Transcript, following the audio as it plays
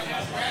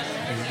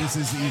Hey, this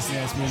is the East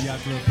Nashville Yacht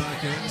Club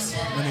Podcast.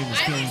 My name is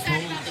Carey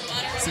Cole.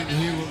 Sitting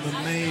here with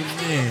my main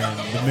man,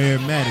 the Mayor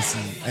of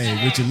Madison.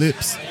 Hey, Richard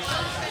Lips.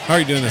 How are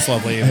you doing this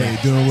lovely evening?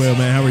 Hey, doing well,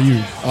 man. How are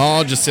you?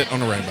 Oh, just sitting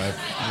on a rainbow.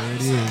 There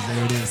it is.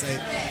 There it is.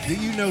 Hey, do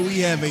you know we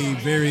have a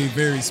very,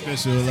 very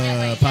special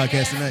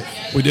podcast tonight?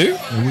 We do?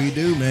 We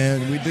do,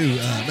 man. We do.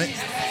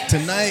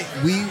 Tonight,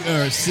 we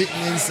are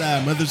sitting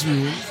inside Mother's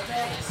Room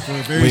for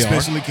a very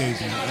special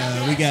occasion.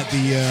 We got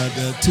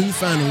the two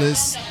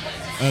finalists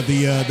of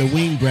the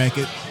wing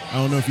bracket. I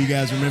don't know if you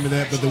guys remember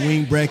that, but the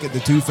wing bracket, the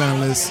two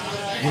finalists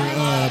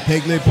were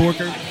Peg Leg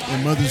Porker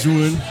and Mother's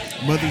Ruin.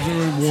 Mother's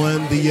Ruin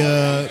won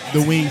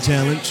the wing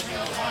challenge,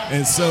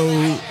 and so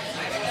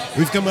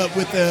we've come up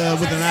with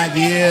an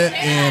idea,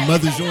 and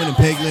Mother's Ruin and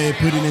Peg Leg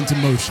put it into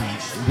motion.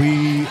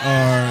 We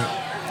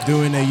are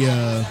doing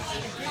a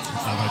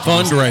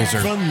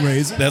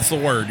fundraiser. That's the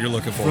word you're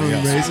looking for.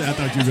 Fundraiser. Yes. I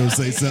thought you were going to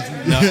say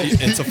something. No,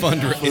 it's a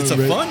fundraiser. It's a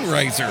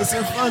fundraiser. It's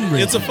a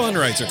fundraiser. It's a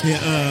fundraiser.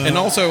 Yeah, and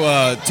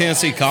also,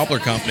 Tennessee Cobbler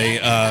Company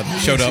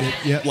showed up,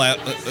 yep.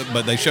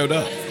 But they showed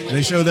up.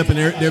 They showed up and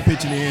they're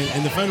pitching in,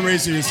 and the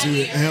fundraiser is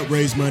to help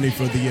raise money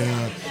for the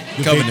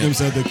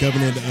victims of the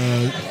Covenant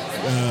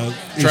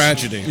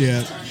tragedy.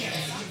 Yeah.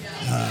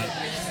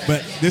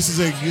 But this is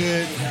a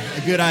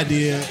good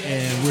idea,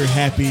 and we're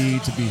happy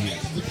to be here.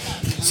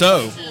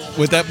 So,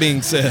 with that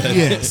being said,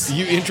 yes.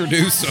 You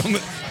introduce them.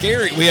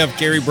 Carey, we have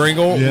Carey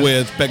Bringle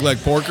with Peg Leg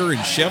Porker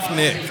and Chef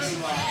Nick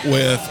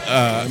with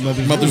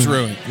Mother's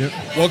Ruin. Yep.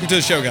 Welcome to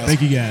the show, guys.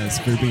 Thank you guys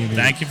for being here.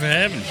 Thank you for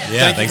having me.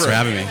 Yeah, thanks for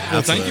having me.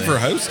 Well, thank you for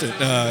hosting.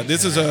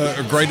 This is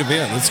a great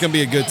event. It's going to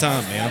be a good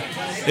time, man.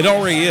 It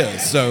already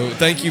is. So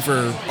thank you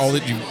for all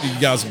that you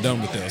guys have done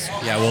with this.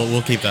 Yeah,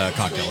 we'll keep the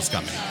cocktails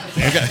coming.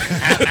 Okay.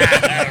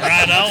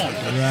 Right on.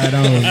 Right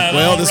on.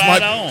 Well, this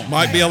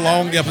might be a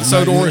long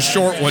episode or a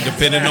short one,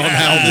 depending on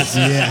how this.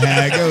 Yeah,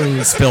 how it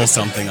goes. Spill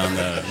something on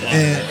the.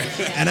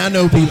 And I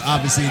know people.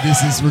 Obviously,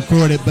 this is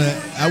recorded, but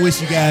I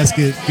wish you guys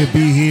could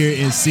be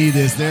here and see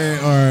this.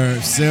 There are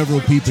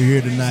several people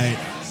here tonight,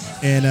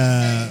 and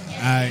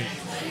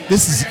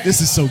This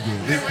is so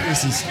good.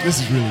 This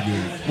is really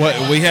good.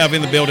 What we have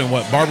in the building?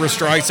 What Barbara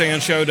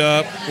Streisand showed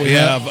up. We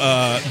have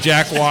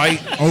Jack White,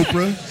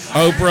 Oprah.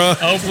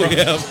 We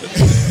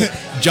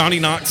have Johnny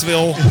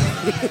Knoxville.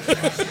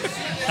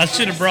 I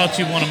should have brought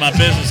you one of my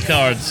business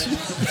cards.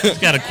 It's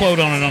got a quote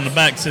on it on the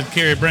back that says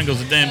Carey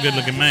Bringle's a damn good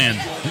looking man.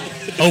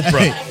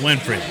 Oprah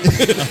Winfrey.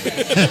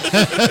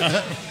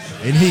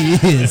 And he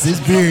is. His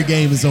beer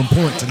game is on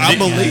point tonight. I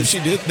believe she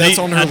did. That's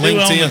on her LinkedIn.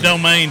 I do own the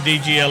domain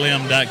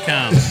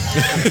dglm.com.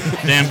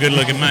 Damn good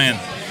looking man.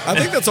 I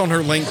think that's on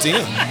her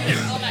LinkedIn.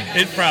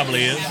 It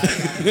probably is.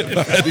 If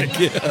I had to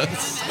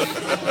guess.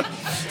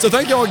 So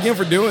thank y'all again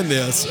for doing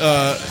this.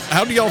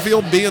 How do y'all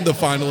feel being the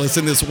finalists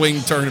in this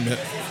wing tournament?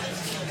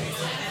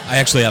 I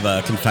actually have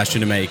a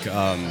confession to make.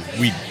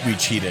 We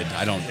cheated.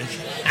 I don't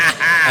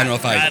know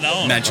if I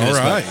mentioned this,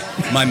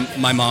 but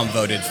my mom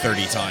voted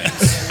 30 times.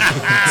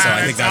 So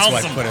I think that's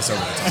awesome. What put us over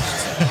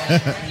the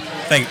top.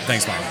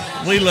 Thanks,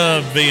 Mom. We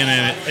love being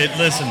in it.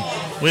 Listen,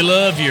 we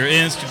love your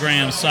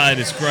Instagram site.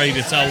 It's great.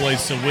 It's always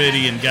so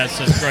witty and got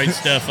such great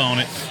stuff on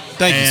it.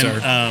 Thank you,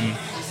 sir.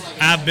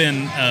 I've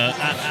been,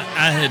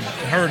 I had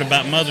heard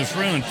about Mother's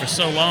Ruin for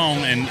so long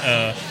and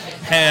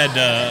had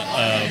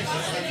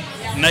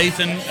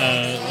Nathan,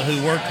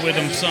 who worked with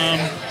him some,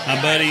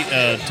 my buddy,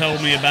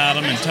 told me about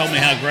him and told me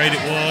how great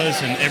it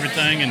was and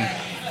everything. And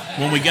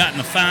when we got in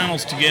the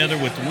finals together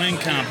with the wing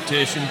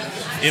competition,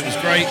 it was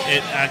great.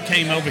 I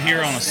came over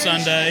here on a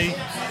Sunday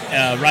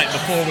right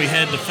before we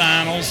had the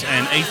finals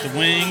and ate the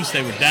wings.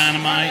 They were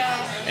dynamite,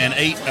 and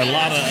ate a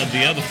lot of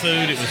the other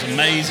food. It was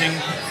amazing.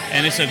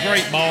 And it's a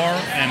great bar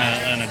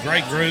and a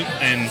great group.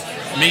 And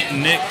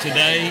meeting Nick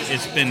today,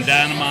 it's been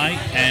dynamite.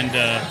 And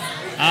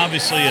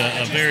obviously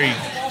a very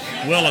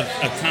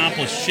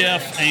well-accomplished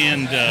chef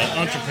and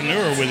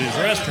entrepreneur with his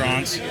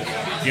restaurants.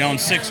 You own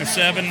 6 or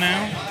 7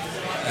 now?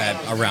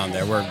 Around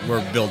there.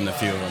 We're building a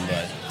few of them,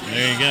 but...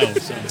 There you go.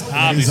 So,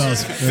 obviously.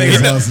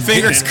 Awesome.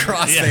 Fingers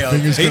crossed. Yeah.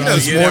 He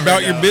knows more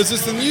about your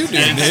business than you do.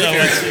 And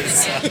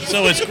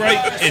so it's great.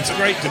 It's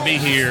great to be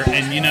here,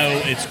 and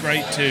it's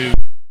great to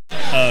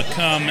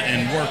come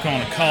and work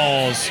on a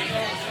cause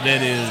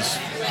that is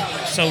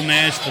so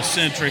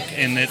Nashville-centric,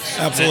 and that's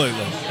absolutely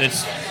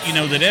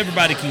that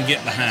everybody can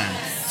get behind.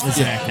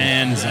 Exactly.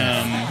 And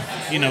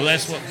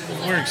that's what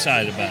we're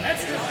excited about.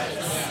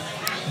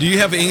 Do you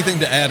have anything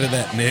to add to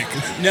that, Nick?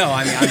 No,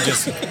 I mean, I'm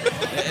just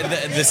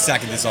the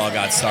second this all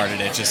got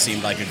started, it just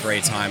seemed like a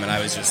great time, and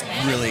I was just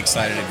really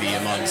excited to be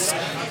amongst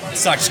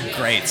such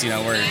greats.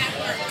 We're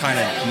kind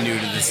of new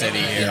to the city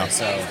here,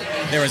 so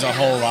there was a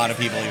whole lot of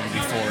people even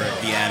before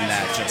the end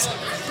that just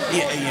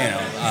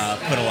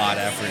put a lot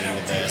of effort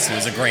into this. It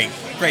was a great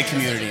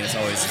community, and it's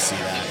always to see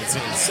that.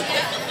 It's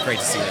great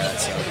to see that.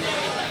 So.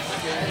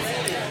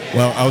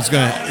 Well, I was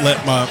going to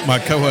let my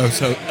co-host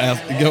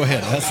go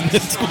ahead. Ask the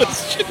next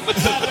question.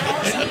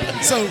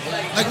 So,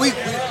 like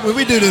when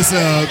we do this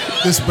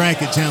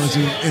bracket challenge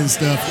and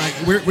stuff,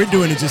 like we're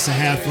doing it just to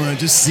have fun,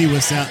 just to see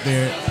what's out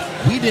there.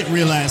 we didn't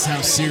realize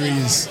how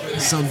serious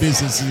some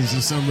businesses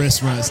and some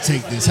restaurants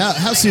take this.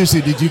 How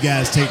seriously did you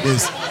guys take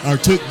this or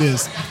took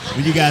this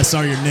when you guys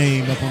saw your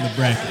name up on the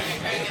bracket?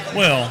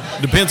 Well,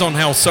 Depends on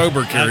how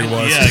sober Carey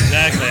was. Yeah,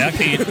 exactly. I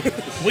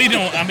can't. We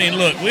don't. I mean,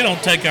 look, we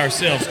don't take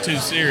ourselves too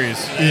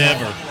serious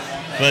ever,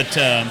 but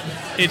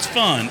it's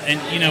fun.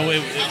 And you know, we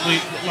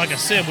like I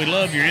said, we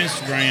love your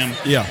Instagram.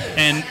 Yeah.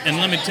 And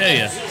let me tell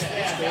you,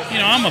 you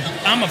know,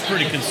 I'm a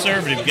pretty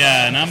conservative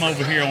guy, and I'm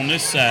over here on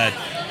this side.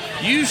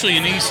 Usually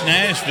in East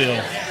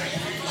Nashville,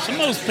 some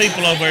of those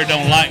people over there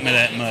don't like me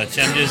that much.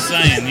 I'm just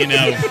saying, you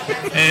know.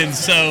 And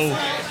so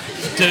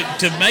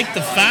to make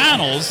the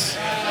finals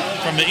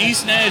from the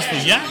East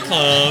Nashville Yacht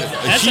Club,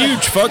 That's a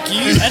huge fuck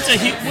you. That's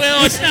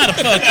well, it's not a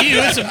fuck you.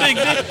 It's a big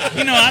deal.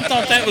 You know, I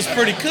thought that was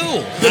pretty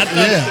cool.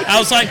 I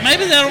was like,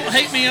 maybe they don't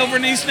hate me over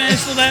in East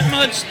Nashville that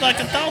much like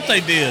I thought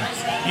they did.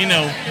 You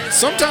know,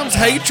 Sometimes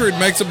hatred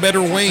makes a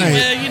better wing.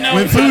 well, you know,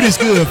 When food is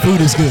good,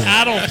 food is good.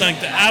 I don't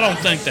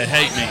think they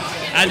hate me.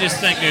 I just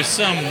think there's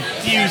some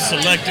few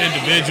select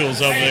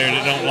individuals over there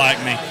that don't like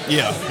me.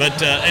 Yeah.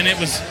 But and it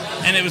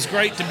was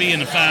great to be in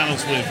the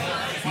finals with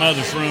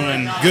Mother's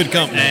Ruin. Good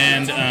company.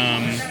 And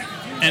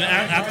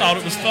I thought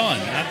it was fun.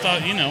 I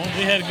thought, you know,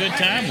 we had a good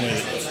time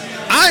with it.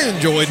 I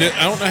enjoyed it.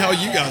 I don't know how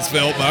you guys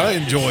felt, but I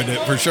enjoyed it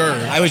for sure.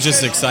 I was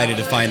just excited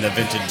to find the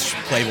vintage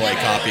Playboy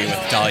copy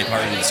with Dolly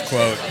Parton's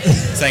quote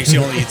saying she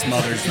only eats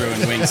Mother's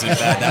Ruined wings and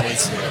that. It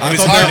was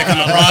hard to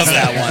come across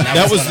that one.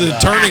 That was the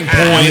turning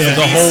point of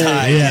the whole.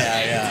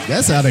 Yeah.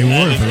 That's how they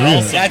won for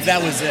real. awesome.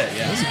 That was it.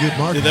 Yeah. That's a good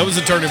market. That was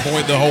the turning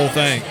point of the whole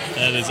thing.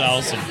 That is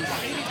awesome.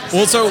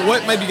 Well, so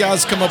what made you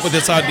guys come up with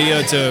this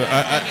idea to,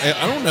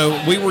 I don't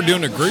know, we were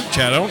doing a group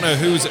chat. I don't know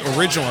whose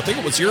original, I think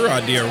it was your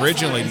idea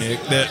originally,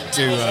 Nick, that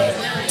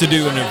to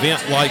do an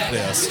event like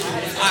this.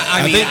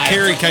 I think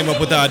Carey came up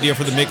with the idea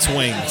for the mixed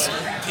wings.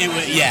 It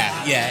was,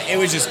 It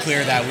was just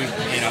clear that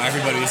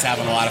everybody was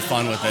having a lot of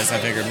fun with this. I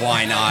figured,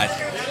 why not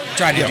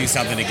try to do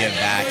something to give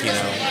back, you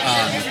know.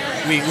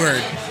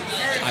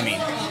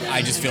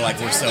 I just feel like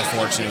we're so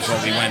fortunate with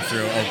what we went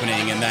through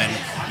opening, and then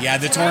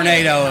the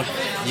tornado,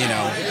 you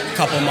know, a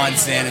couple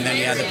months in, and then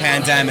you had the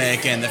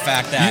pandemic and the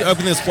fact that You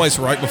opened this place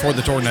right before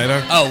the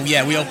tornado? Oh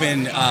yeah, we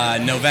opened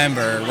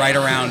November, right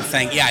around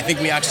I think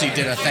we actually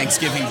did a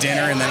Thanksgiving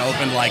dinner and then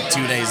opened like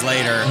 2 days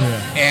later,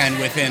 and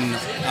within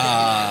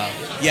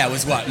it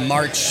was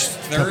March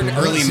 3rd,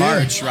 early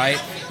March,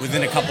 right?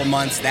 Within a couple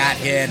months that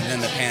hit, and then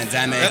the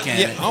pandemic.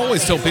 And I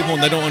always tell people when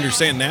they don't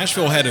understand,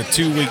 Nashville had a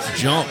 2-week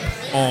jump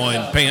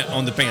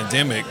on the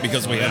pandemic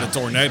because we had a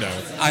tornado.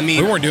 I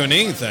mean, we weren't doing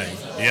anything.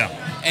 Yeah.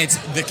 It's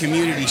the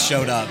community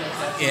showed up.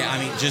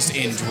 Just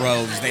in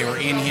droves. They were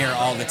in here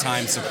all the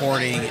time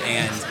supporting,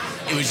 and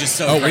it was just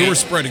so great. We were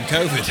spreading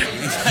COVID.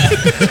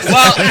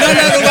 Well, no.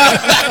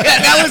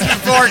 That was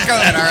before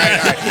COVID. All right.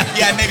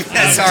 Yeah, maybe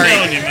that's I'm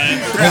telling you,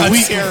 man. A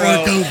week before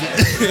COVID.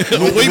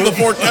 A week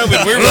before COVID,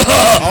 we were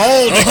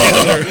all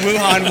together.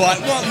 Wuhan, what?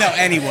 Well, no.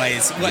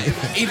 Anyways, but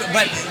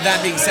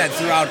that being said,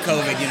 throughout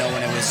COVID, you know,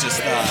 when it was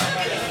just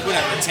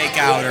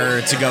takeout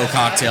or to-go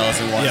cocktails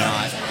and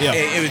whatnot,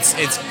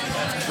 it's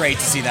great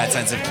to see that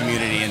sense of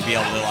community and be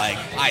able to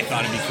I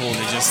thought it'd be cool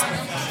to just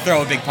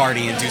throw a big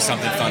party and do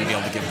something fun to be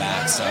able to give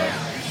back. So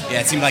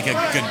it seemed like a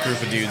good group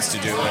of dudes to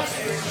do it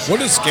with. What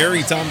a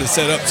scary time to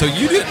set up. So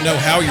you didn't know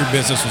how your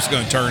business was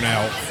going to turn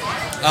out.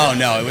 Oh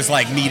no, it was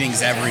like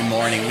meetings every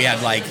morning. We had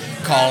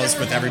calls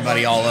with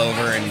everybody all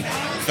over and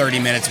 30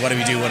 minutes. What do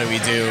we do?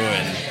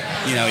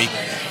 And you know,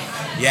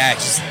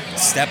 just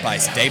step by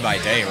day by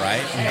day,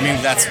 right? I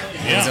mean, what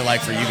was it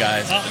like for you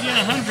guys?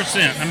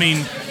 100%. I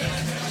mean,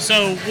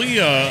 so we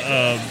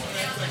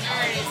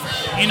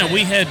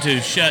we had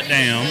to shut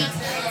down.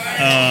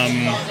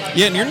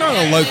 And you're not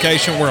in a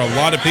location where a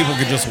lot of people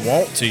could just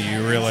walk to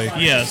you, really.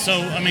 Yeah, so,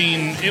 I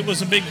mean, it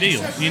was a big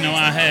deal. You know,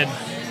 I had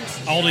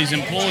all these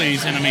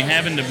employees, and,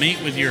 having to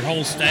meet with your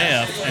whole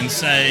staff and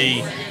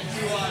say,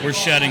 we're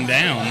shutting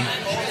down,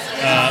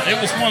 it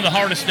was one of the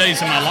hardest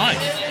days of my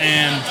life.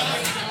 And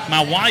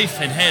my wife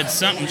had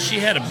something. She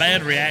had a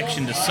bad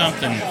reaction to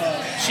something.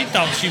 She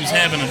thought she was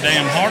having a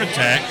damn heart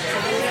attack.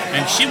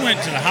 And she went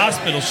to the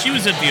hospital. She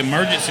was at the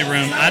emergency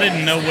room. I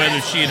didn't know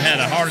whether she had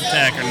a heart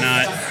attack or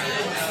not.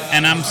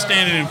 And I'm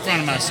standing in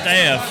front of my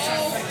staff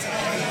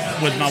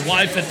with my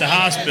wife at the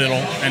hospital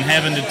and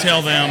having to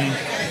tell them,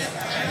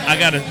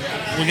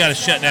 we got to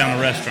shut down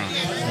the restaurant.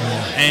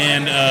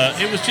 And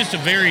it was just a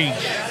very,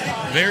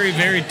 very,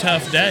 very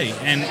tough day.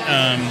 And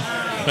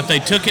but they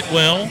took it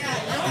well.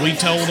 We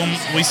told them,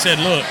 we said,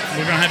 look,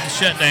 we're going to have to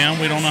shut down.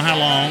 We don't know how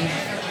long.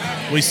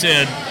 We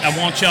said, I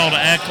want y'all to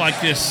act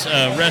like this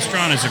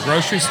restaurant is a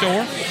grocery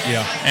store.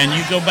 Yeah. And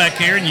you go back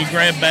here and you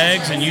grab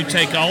bags and you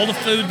take all the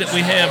food that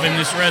we have in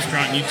this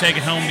restaurant and you take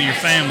it home to your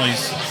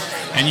families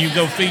and you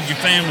go feed your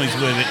families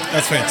with it.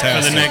 That's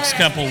fantastic. For the next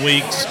couple of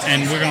weeks.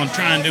 And we're going to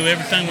try and do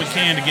everything we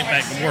can to get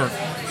back to work.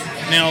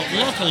 Now,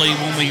 luckily,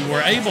 when we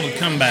were able to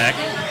come back,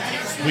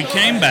 we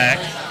came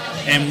back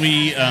and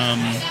we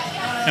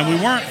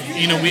weren't,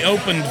 we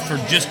opened for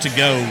just to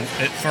go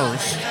at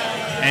first.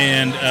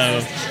 And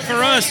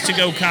for us,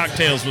 to-go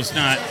cocktails was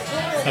not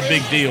a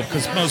big deal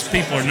because most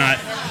people are not.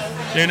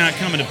 They're not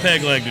coming to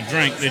Peg Leg to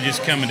drink. They're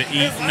just coming to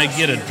eat, and they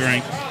get a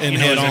drink And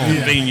as head a on.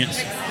 convenience.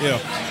 Yeah.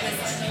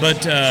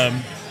 But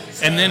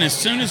and then as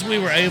soon as we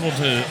were able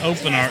to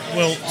open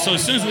so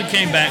as soon as we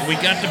came back, we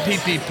got the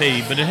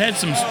PPP, but it had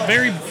some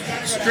very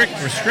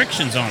strict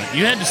restrictions on it.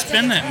 You had to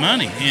spend that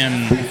money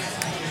in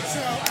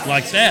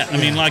like that. I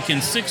mean, like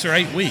in 6 or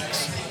 8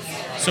 weeks.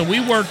 So we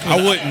worked with, I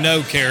wouldn't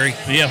know, Carey.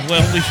 Yeah,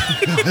 well,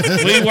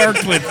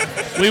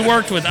 we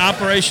worked with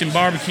Operation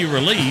Barbecue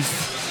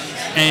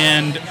Relief,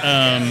 and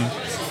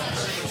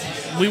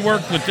we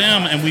worked with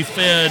them, and we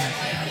fed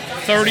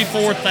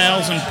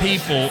 34,000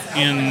 people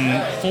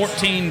in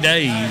 14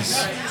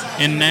 days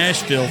in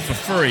Nashville for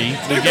free.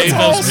 We gave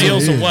those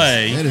meals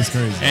away. That is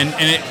crazy. And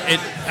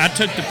I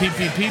took the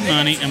PPP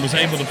money and was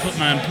able to put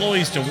my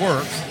employees to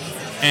work,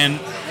 and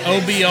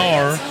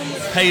OBR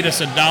paid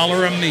us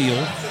 $1 a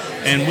meal.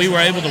 And we were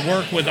able to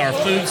work with our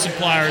food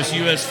suppliers,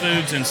 U.S.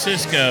 Foods and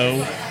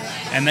Cisco,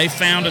 and they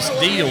found us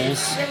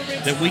deals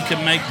that we could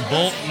make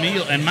bulk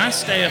meal. And my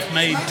staff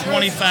made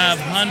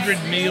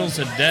 2,500 meals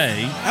a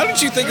day. How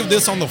did you think of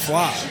this on the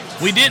fly?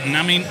 We didn't.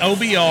 I mean,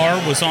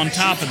 OBR was on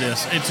top of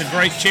this. It's a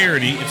great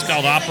charity. It's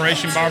called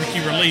Operation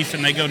Barbecue Relief,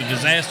 and they go to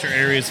disaster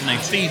areas and they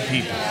feed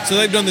people. So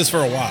they've done this for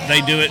a while. They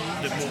do it.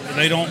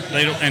 They don't.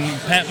 And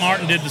Pat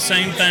Martin did the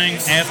same thing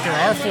after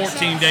our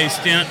 14-day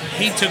stint.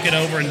 He took it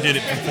over and did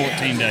it for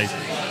 14 days.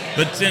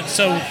 But then,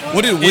 so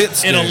what did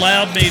Wits it do?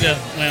 allowed me to.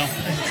 Well,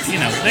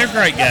 they're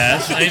great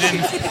guys. They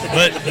didn't.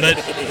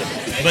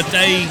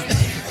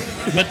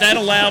 But that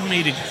allowed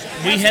me to.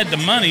 We had the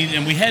money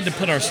and we had to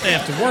put our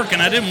staff to work,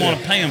 and I didn't want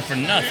to pay them for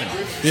nothing.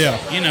 Yeah.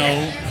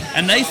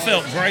 And they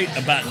felt great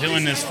about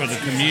doing this for the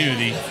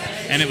community.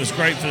 And it was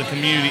great for the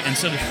community.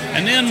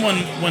 And then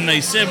when they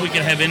said we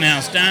could have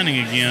in-house dining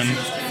again,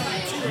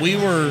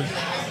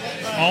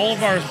 all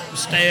of our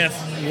staff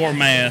wore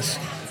masks.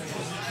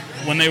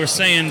 When they were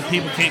saying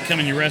people can't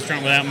come in your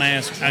restaurant without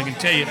masks, I can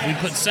tell you, we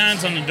put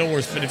signs on the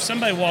doors, but if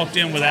somebody walked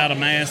in without a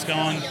mask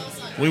on,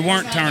 we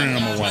weren't turning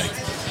them away.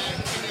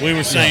 We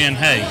were saying,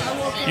 hey,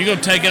 you're going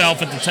to take it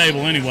off at the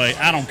table anyway,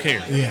 I don't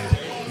care. Yeah.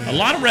 A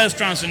lot of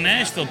restaurants in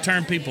Nashville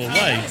turn people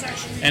away,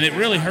 and it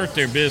really hurt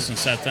their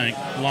business, I think,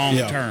 long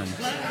term.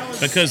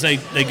 Because they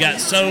got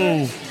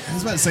so... I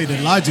was about to say the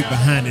logic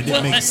behind it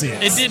didn't make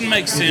sense. It didn't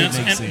make sense,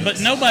 but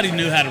nobody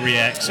knew how to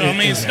react. So, I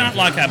mean, it's not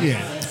like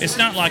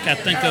I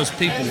think those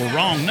people were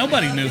wrong.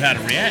 Nobody knew how to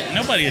react.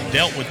 Nobody had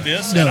dealt with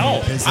this at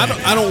all.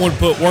 Exactly. I don't want to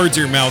put words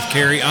in your mouth,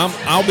 Carey.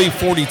 I'll be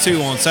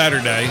 42 on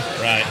Saturday.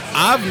 Right.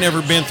 I've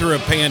never been through a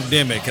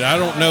pandemic, and I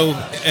don't know,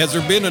 has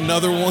there been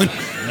another one?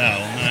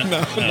 No,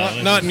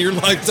 not in your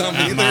lifetime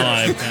not either.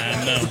 my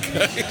lifetime, no.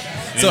 Okay.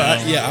 So,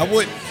 I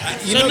would.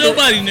 So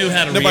nobody knew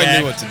how to react. Nobody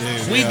knew what to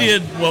do. We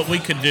did what we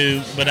could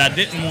do, but I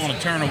didn't want to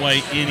turn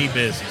away any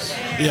business.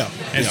 Yeah.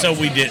 And so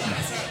we didn't.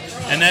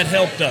 And that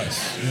helped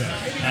us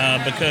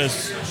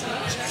because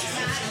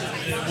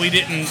we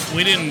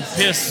didn't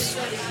piss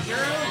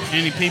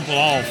any people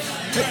off.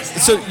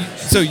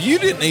 So you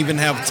didn't even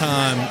have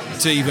time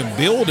to even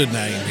build a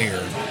name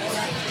here.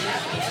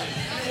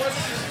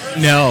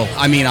 No,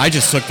 I mean, I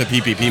just took the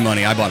PPP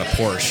money. I bought a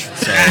Porsche.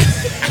 So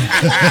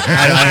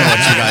I don't know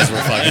what you guys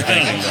were fucking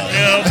thinking about.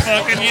 Yeah,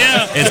 fucking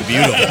yeah. It's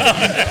beautiful.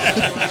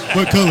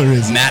 What color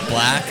is it? Matte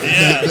black.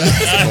 Yeah.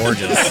 It's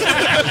gorgeous.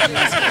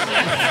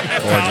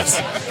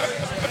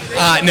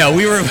 No,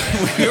 we were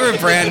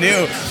brand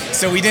new,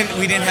 so we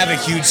didn't have a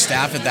huge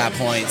staff at that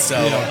point. So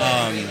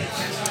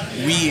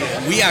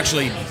we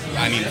actually,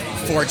 I mean,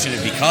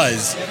 fortunate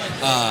because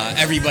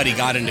everybody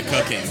got into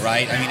cooking,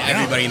 right? I mean,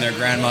 everybody and their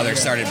grandmother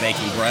started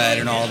baking bread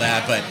and all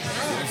that, but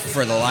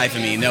for the life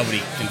of me, nobody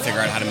can figure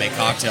out how to make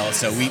cocktails.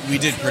 So we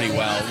did pretty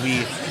well.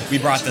 We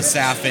brought the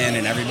staff in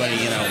and everybody,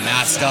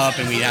 masked up,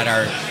 and we had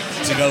our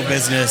to-go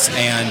business,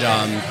 and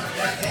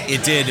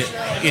it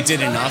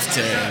did enough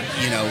to,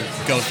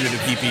 go through the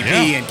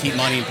PPP and keep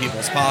money in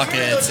people's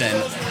pockets,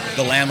 and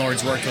the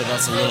landlords worked with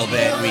us a little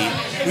bit.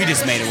 We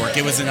just made it work.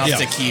 It was enough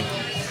to keep,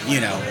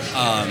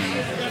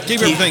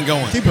 keep everything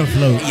going. Keep it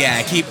afloat.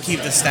 Yeah, keep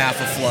the staff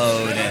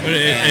afloat. But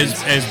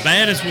as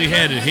bad as we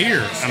had it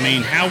here, I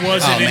mean, how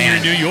was it in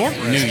your New York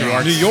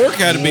restaurant? New York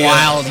had to be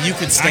wild. You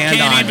could stand I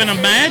can't even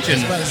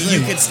imagine.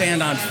 You could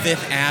stand on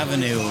Fifth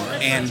Avenue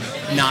and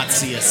not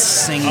see a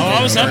single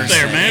I was up person.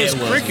 there, man. It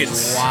was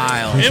crickets.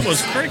 Wild. It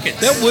was crickets.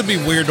 That would be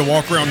weird to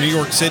walk around New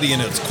York City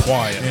and it's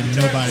quiet. And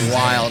nobody's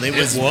wild. It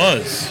was.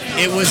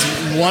 It was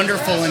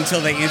wonderful until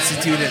they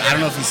instituted. I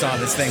don't know if you saw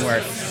this thing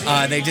where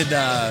they did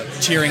the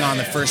cheering on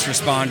the first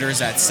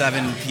responders at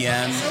 7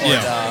 p.m. or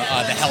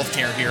the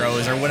healthcare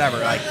heroes or whatever.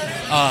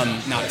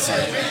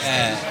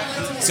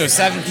 So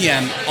 7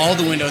 p.m. all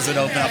the windows would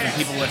open up and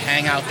people would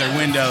hang out their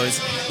windows.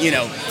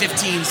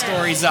 15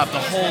 stories up, the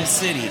whole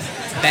city,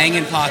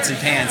 banging pots and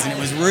pans, and it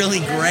was really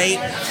great.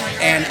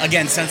 And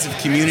again, sense of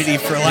community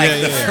for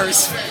the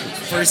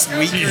first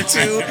week or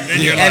two,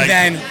 and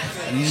then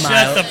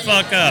Shut the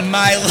fuck up.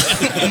 My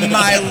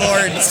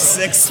lord,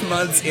 6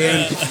 months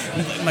in,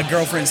 my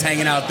girlfriend's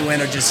hanging out the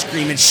window just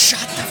screaming, shut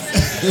the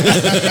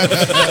fuck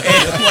up.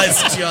 It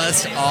was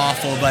just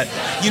awful. But,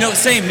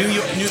 same, New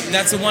York,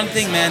 that's the one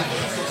thing, man.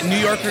 New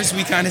Yorkers,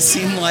 we kind of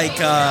seem like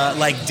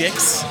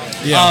dicks.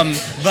 Yeah.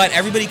 But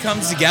everybody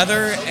comes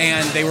together,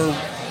 and they were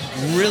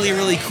really,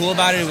 really cool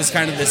about it. It was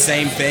kind of the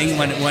same thing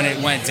when it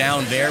went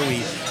down there.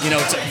 We,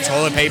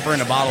 toilet paper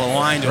and a bottle of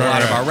wine to a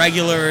lot of our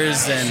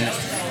regulars, and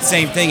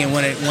same thing. And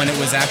when it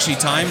was actually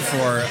time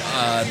for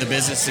the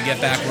business to get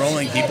back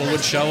rolling, people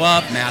would show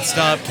up, masked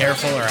up,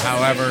 careful, or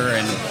however,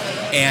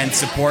 and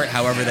support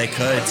however they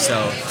could.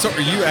 So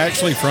are you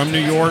actually from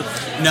New York?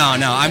 No,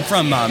 I'm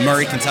from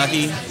Murray,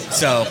 Kentucky.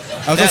 So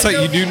I was gonna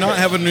say you do not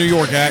have a New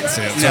York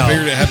accent. So I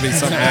figured it had to be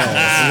something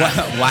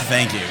else. Why?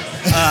 Thank you.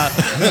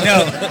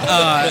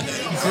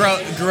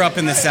 Grew up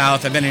in the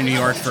South. I've been in New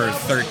York for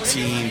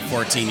 13,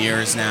 14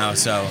 years now.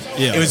 So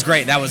it was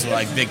great. That was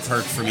like big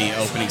perk for me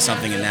opening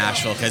something in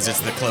Nashville because it's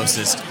the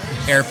closest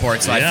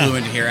airport. So I flew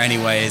into here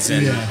anyways,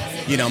 and my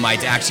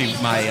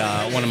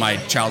one of my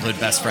childhood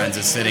best friends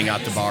is sitting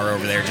at the bar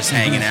over there, just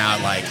hanging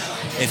out. Like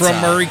it's,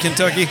 from Murray,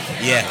 Kentucky.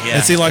 Yeah.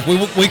 And see, like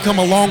we come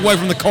a long way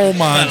from the coal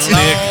mines,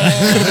 Nick.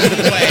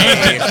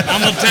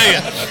 I'm gonna tell you,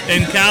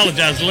 in college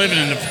I was living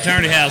in the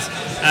fraternity house.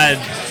 I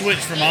had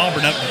switched from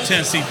Auburn up to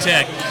Tennessee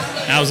Tech.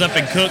 I was up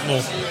in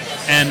Cookeville,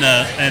 and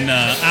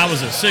I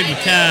was at Sigma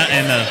Chi,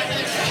 and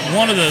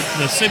one of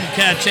the Sigma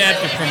Chi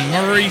chapter from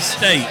Murray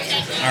State.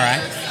 All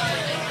right.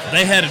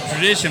 They had a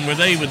tradition where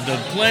the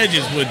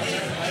pledges would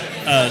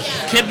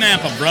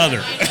kidnap a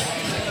brother.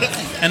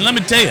 And let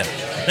me tell you,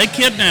 they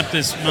kidnapped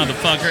this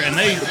motherfucker, and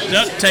they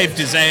duct taped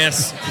his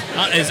ass,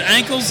 his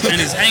ankles and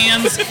his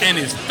hands and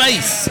his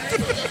face.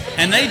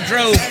 And they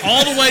drove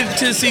all the way to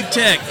Tennessee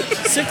Tech,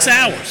 6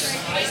 hours.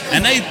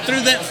 And they threw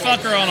that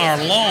fucker on our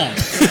lawn.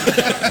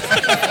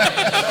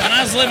 When I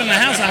was living in the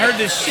house, I heard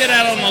this shit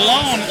out on the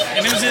lawn,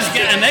 and it was this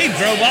guy, and they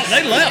drove off.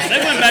 They left. They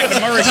went back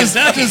to Murray,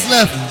 Kentucky.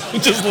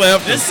 Just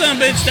left. This son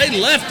of a bitch, they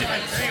left it.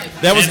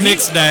 That was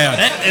Nick's dad.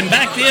 And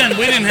back then,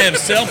 we didn't have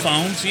cell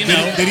phones, Did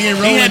he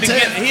enroll in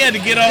tech? He had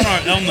to get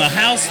on the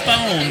house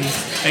phone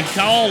and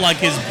call like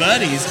his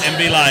buddies and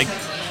be like,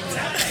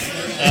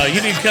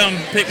 you need to come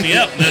pick me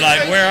up. And they're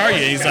like, where are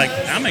you? He's like,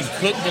 I'm in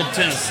Cookeville,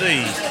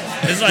 Tennessee.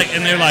 It's like,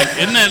 and they're like,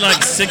 isn't that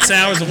like 6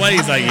 hours away?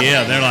 He's like,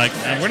 yeah. They're like,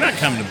 we're not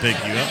coming to pick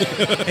you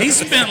up. He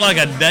spent like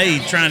a day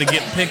trying to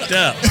get picked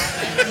up.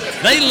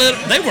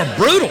 They were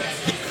brutal.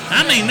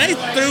 I mean, they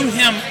threw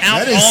him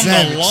out on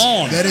the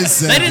lawn. That is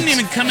savage. They didn't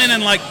even come in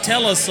and like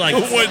tell us like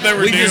what they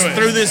were doing. Just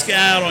threw this guy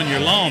out on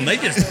your lawn. They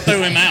just threw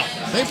him out.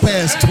 They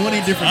passed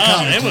 20 different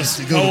colleges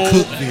to go to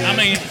Cookeville. I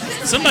mean,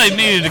 somebody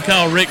needed to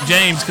call Rick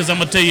James because I'm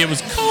gonna tell you it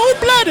was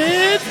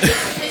cold-blooded.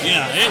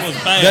 Yeah, it was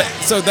bad.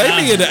 So they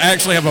needed to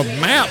actually have a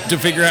map to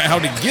figure out how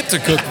to get to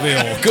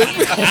Cookeville.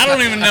 I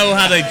don't even know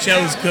how they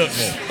chose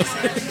Cookeville,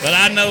 but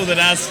I know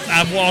that I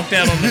walked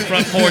out on the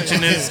front porch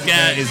and this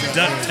guy is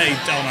duct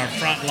taped on our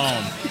front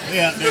lawn.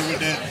 Yeah, they were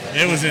that.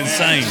 It was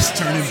insane. Just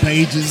turning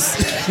pages.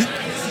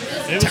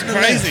 It was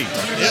crazy.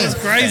 It was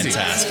crazy.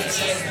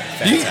 Fantastic.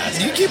 Do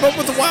you keep up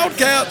with the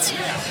Wildcats?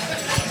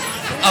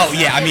 Oh,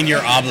 yeah. I mean,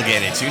 you're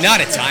obligated to. Not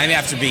at time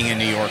after being in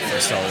New York for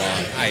so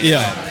long. I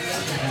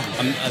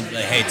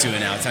hate to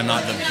announce I'm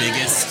not the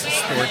biggest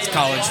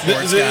college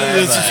sports guy.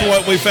 This is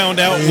what we found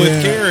out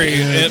with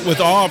Carey with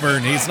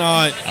Auburn. He's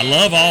not. I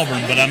love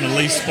Auburn, but I'm the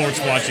least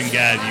sports watching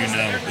guy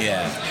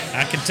Yeah.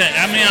 I can tell.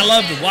 I mean, I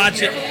love to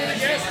watch it,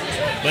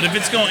 but if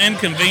it's going to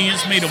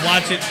inconvenience me to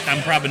watch it,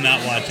 I'm probably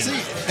not watching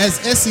it. As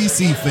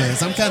SEC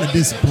fans, I'm kind of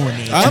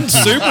disappointed. I'm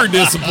super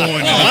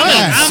disappointed.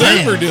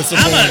 I'm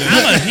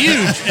disappointed. a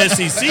huge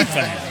SEC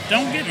fan.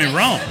 Don't get me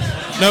wrong.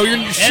 No,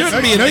 you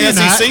shouldn't be an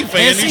SEC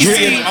fan. You should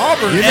be an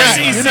Auburn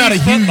fan. You're not a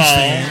huge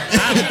fan.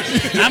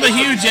 I'm a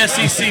huge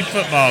SEC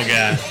football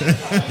guy.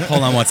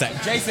 Hold on one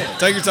second. Jason,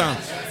 take your time.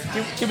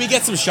 Can we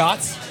get some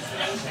shots?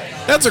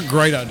 That's a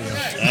great idea.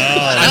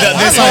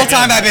 This whole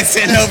time I've been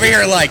sitting over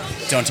here like,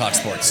 don't talk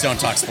sports, don't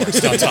talk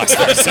sports, don't talk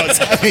sports, don't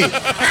talk.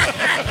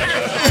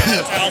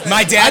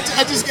 My dad.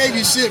 I just gave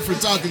you shit for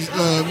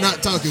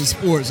not talking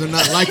sports or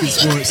not liking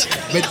sports,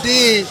 but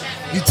then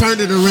you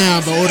turned it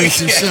around by ordering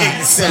some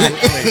shots.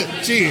 Exactly. So,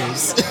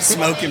 cheers.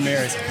 Smoke and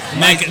mirrors.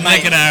 Nick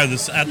and I are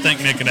I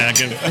think Nick and I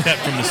get cut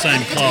from the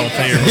same cloth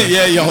here.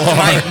 Yeah, y'all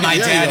are. My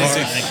dad is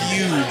a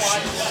huge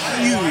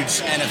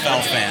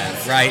NFL fan,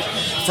 right?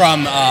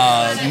 From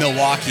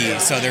Milwaukee,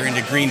 so they're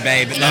into Green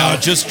Bay. But now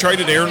just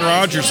traded Aaron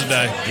Rodgers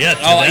today. Yeah.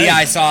 Today. Oh yeah,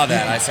 I saw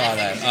that.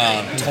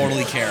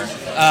 Totally care.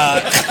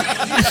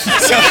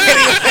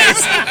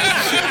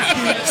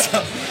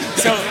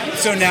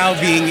 So now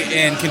being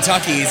in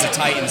Kentucky, he's a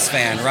Titans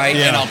fan, right?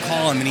 Yeah. And I'll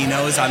call him, and he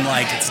knows I'm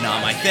like, it's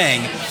not my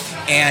thing.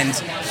 And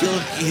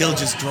he'll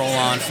just droll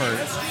on for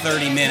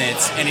 30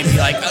 minutes, and he'd be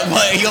like,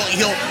 he'll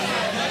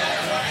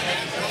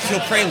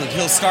prelude.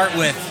 He'll start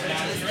with,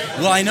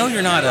 well, I know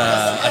you're not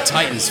a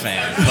Titans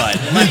fan, but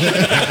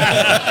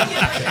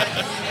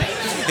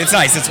it's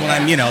nice. It's when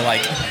I'm,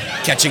 like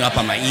catching up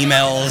on my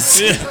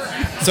emails.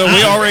 So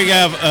we already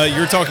have,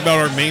 you're talking about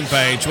our meme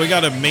page. We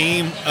got a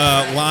meme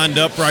lined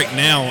up right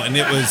now, and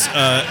it was,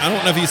 I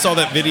don't know if you saw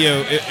that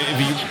video.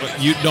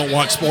 If you don't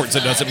watch sports,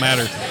 it doesn't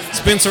matter.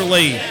 Spencer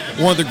Lee,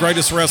 one of the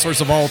greatest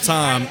wrestlers of all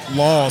time,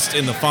 lost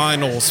in the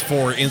finals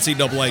for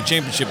NCAA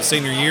championship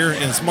senior year,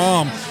 and his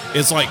mom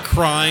is like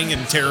crying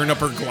and tearing up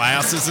her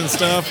glasses and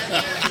stuff.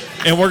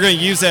 And we're going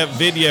to use that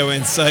video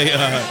and say,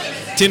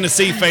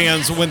 Tennessee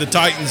fans, when the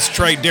Titans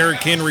trade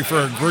Derrick Henry for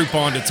a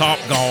Groupon to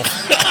Topgolf.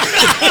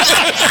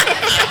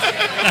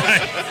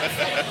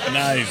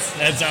 Nice.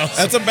 That's awesome.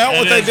 That's about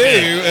what they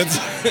do.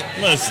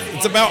 Listen,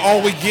 It's about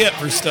all we get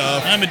for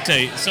stuff. let me tell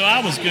you. So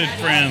I was good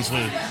friends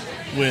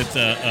with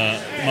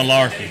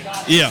Malarkey.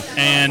 Yeah.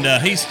 And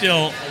he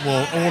still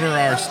will order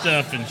our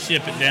stuff and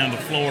ship it down to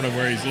Florida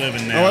where he's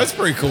living now. Oh, that's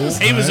pretty cool.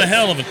 He was a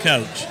hell of a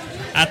coach.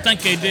 I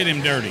think they did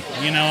him dirty.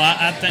 You know,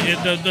 I think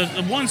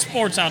the one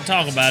sports I'll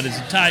talk about is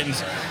the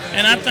Titans.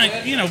 And I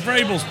think, you know,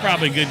 Vrabel's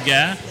probably a good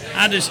guy.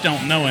 I just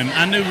don't know him.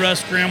 I knew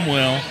Russ Grimm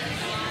well.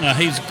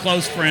 He's a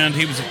close friend.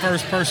 He was the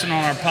first person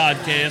on our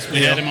podcast. We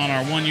had him on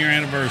our 1-year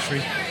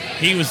anniversary.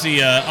 He was the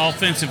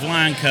offensive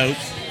line coach.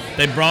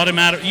 They brought him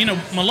out of, you know,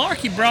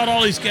 Malarkey brought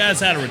all these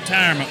guys out of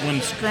retirement when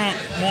Strunk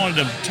wanted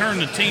to turn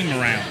the team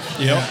around.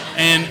 Yep.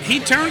 And he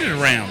turned it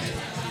around.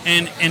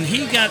 And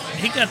he got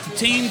the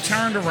team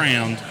turned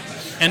around.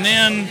 And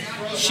then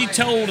she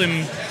told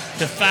him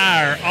to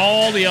fire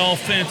all the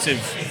offensive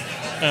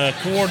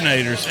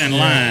coordinators and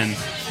line.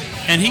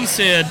 And he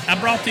said, I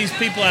brought these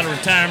people out of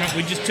retirement.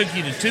 We just took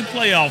you to 2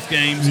 playoff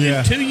games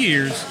in 2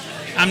 years.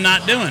 I'm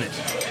not doing it.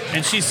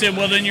 And she said,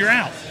 well, then you're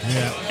out.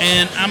 Yeah.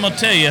 And I'm going to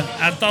tell you,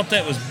 I thought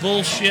that was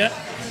bullshit.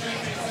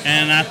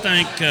 And I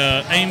think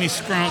Amy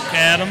Strunk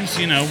Adams,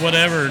 you know,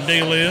 whatever her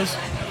deal is,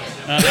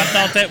 I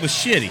thought that was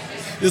shitty.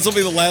 This will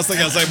be the last thing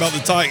I say about the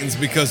Titans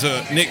because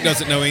Nick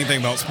doesn't know anything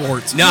about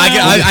sports. No, I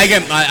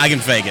can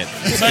fake it.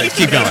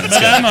 Keep going. It's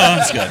good.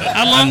 It's good.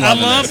 I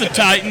love the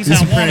Titans.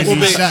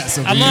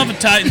 I love the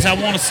Titans. I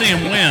want to see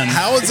them win.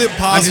 How is it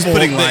possible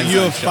putting that lines you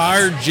on have shows.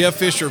 fired Jeff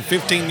Fisher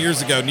 15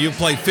 years ago and you've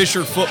played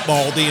Fisher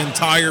football the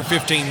entire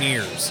 15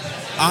 years?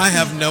 I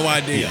have no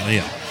idea.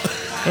 Yeah.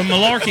 But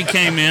Malarkey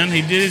came in.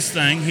 He did his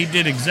thing. He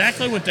did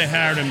exactly what they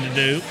hired him to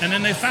do, and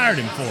then they fired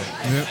him for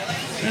it. Yep.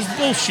 It's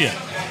bullshit.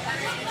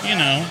 You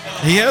know.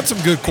 He had some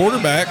good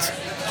quarterbacks.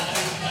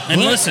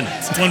 And listen,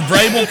 when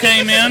Vrabel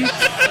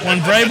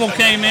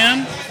came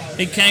in,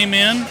 he came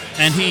in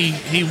and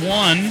he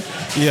won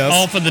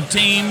off of the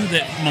team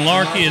that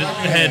Malarkey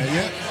had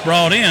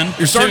brought in.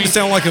 You're starting to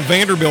sound like a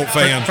Vanderbilt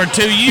fan. For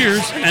 2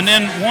 years, and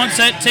then once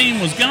that team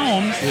was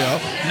gone,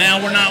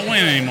 now we're not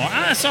winning anymore.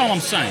 That's all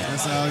I'm saying.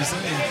 That's all he's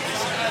saying.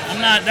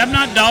 I'm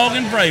not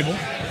dogging Vrabel.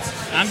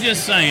 I'm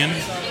just saying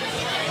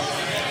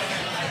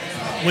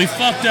we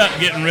fucked up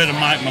getting rid of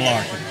Mike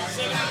Malarkey,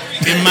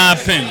 in my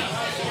opinion.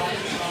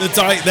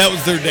 That was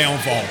their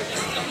downfall.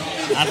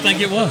 I think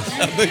it was.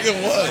 I think it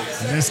was.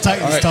 There's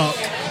Titans talk.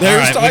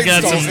 There's All right, we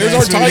got Titans talk. some- There's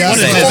our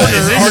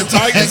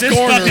Titans Is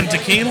corner. Is this fucking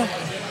tequila?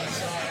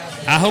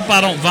 I hope I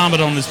don't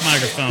vomit on this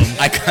microphone.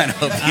 I kind of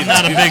hope you I'm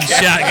not a do. big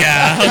shot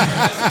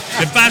guy.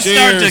 If I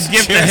start to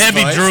give the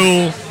heavy boys.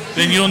 drool,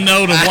 then you'll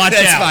know to watch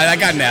That's out. fine. I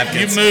got You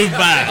napkins. move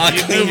by. I'll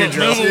You clean your move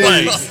drool.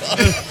 away.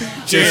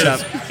 Cheers up.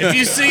 If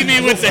you see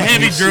me with the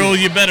heavy drool,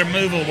 you better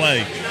move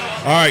away.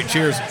 All right,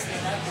 cheers.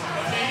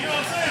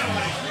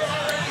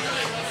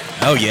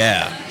 Oh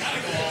yeah.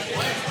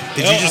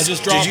 Did Well, you I just,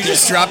 just did dropped you it.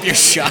 just drop your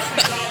shot?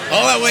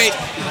 Oh wait.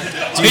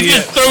 He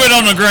just threw it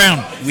on the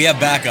ground. We have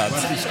backups.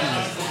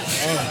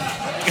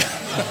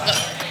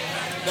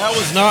 That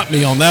was not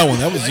me on that one.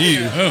 That was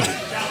you. Oh.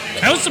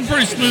 That was some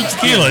pretty smooth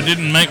tequila. It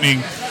didn't make me.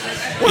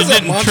 What is It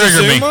that, didn't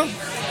trigger me.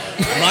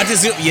 Montezuma?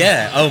 Montezuma.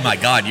 Yeah. Oh my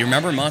God. You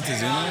remember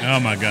Montezuma? Oh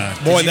my God.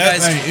 Boy, Did you that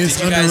guys- Hey, it's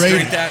did you guys underrated.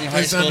 drink that in high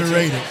It's school, too?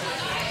 underrated.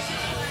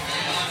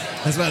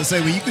 I was about to say,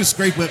 when you can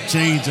scrape up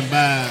change and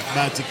buy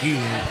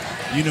tequila,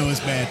 you know it's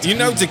bad. you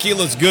know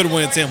tequila's good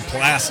when it's in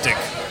plastic.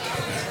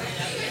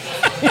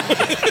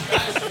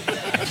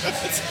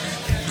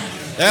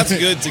 That's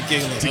good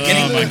tequila.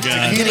 Oh my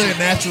God. Tequila and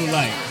natural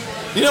light.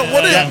 You know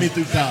what? Got me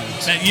through college.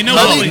 Now, you know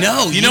Oh, what?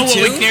 no, You know you what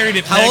we too? carried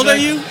at How old Pegler? are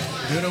you?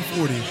 Good, I'm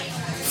 40.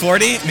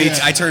 40? Me Yeah.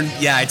 too. I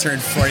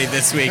turned 40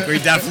 this week. We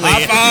definitely.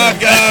 High five,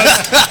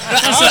 guys.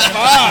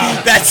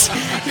 That's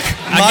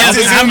I guess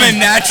Montezuma and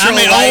natural I'm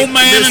the light. old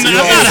man. This I'm is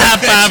not official.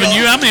 high-fiving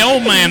you. I'm the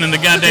old man in the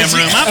goddamn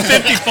room. I'm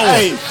 54.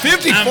 Hey,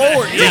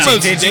 54. You're yeah.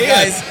 almost Did you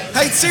dead. guys-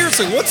 Hey,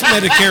 seriously, what's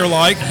Medicare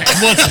like?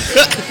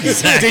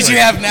 Exactly. Did you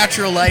have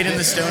natural light in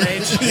the Stone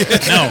Age?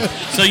 No.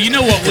 So you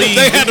know what we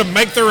They had to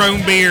make their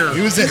own beer.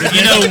 He was at the,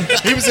 You know,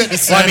 he was at the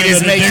Let me signing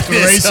just of the make this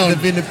Declaration on-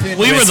 of Independence.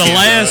 we were the Whiskey,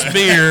 last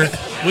beer.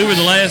 We were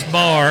the last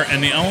bar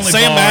and the only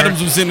Sam bar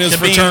Adams was in his to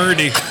be-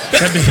 fraternity.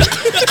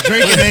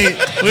 Drinking age.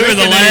 We were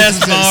the drinking age last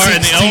was at bar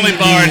and the 16 only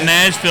bar in years.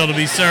 Nashville to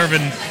be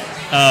serving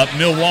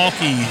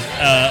Milwaukee,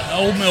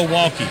 old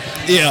Milwaukee.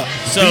 Yeah.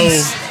 So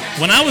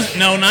when I was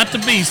not the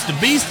Beast. The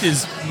Beast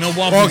is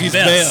Milwaukee's Milwaukee's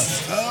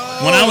best. best.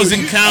 When I was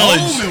in Oh,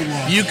 college,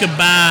 Milwaukee. you could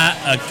buy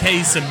a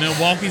case of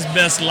Milwaukee's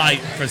Best Light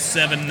for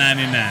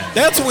 $7.99.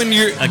 That's when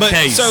you're. A But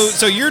case.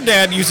 so your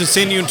dad used to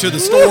send you into the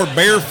store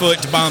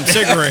barefoot to buy him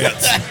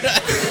cigarettes.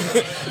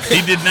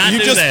 He did not You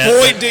do just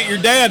that. point at your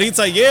dad. He'd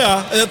say,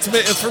 "Yeah, it's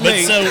for But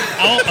me." so,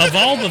 of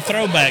all the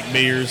throwback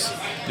beers,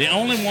 the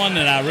only one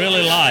that I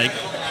really like,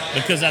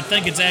 because I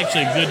think it's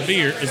actually a good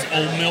beer, is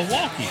Old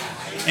Milwaukee.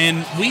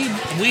 And we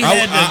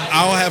had to.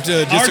 I'll have to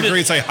Our disagree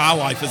and say High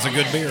Life is a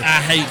good beer.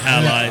 I hate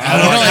High Life. I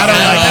don't like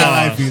High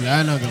High Life either.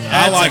 I'm not gonna lie.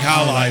 I like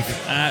High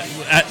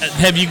Life.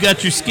 Have you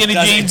got your skinny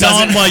jeans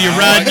doesn't- on while you're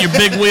riding your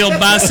big wheel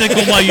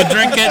bicycle while you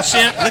drink that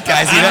shit? Look,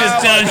 guys, I'm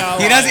just telling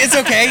you. he does. It's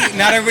okay.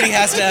 Not everybody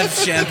has to have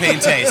champagne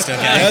taste. Okay,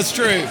 That's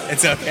true.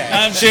 it's okay.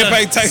 I'm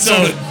Champagne tastes so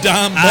on a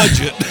dime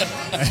budget.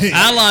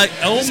 I like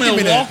Old give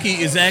me that.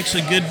 Milwaukee is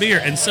actually good beer,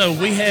 and so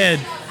we had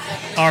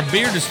our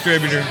beer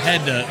distributor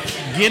had to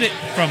get it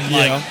from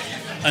like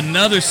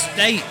another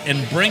state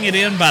and bring it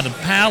in by the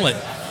pallet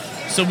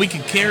so we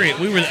could carry it.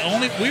 We were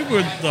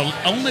the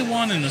only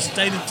one in the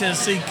state of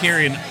Tennessee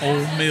carrying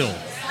Old Mill,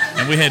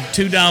 and we had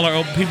 $2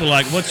 old people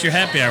like, "What's your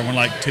happy hour?" We're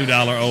like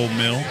 $2 Old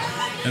Mill.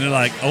 And they're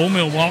like, Old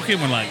Milwaukee?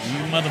 We're like, you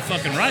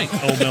motherfucking right,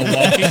 Old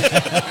Milwaukee.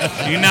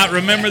 Do you not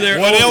remember their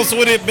What else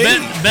would it be?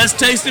 best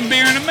tasting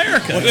beer in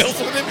America? What else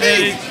would it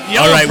be?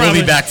 Y'all All right, we'll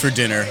probably- be back for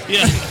dinner.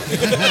 Yeah.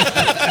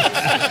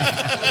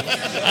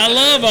 I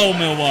love Old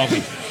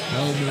Milwaukee.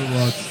 Old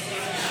Milwaukee.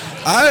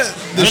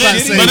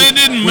 But it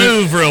didn't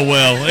move real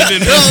well. It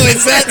didn't Oh,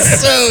 is that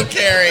so,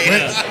 Carey?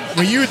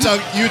 When you were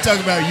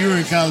talking about you were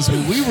in college.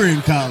 When we were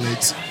in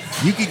college,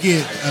 you could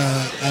get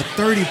a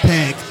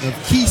 30-pack of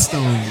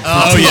Keystone.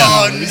 Oh,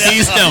 yeah. no.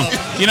 Keystone.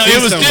 You know,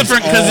 it was Keystone was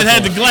different because it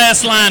had the awful.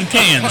 glass lined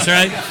cans,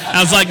 right? I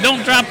was like,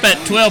 don't drop that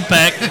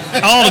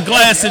 12-pack. All the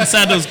glass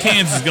inside those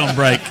cans is going to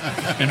break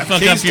and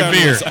fuck up your Keystone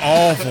beer. was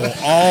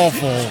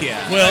awful.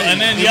 Well, and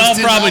then It y'all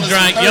was probably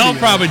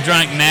 $10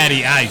 drank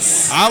Natty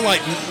Ice.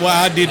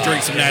 I did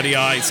drink some Natty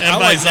Ice.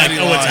 Everybody's I like, Natty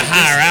oh, it's a Ice.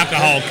 higher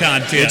alcohol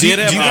content. It did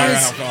have do you higher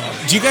guys- alcohol.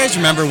 Do you guys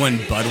remember when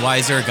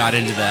Budweiser got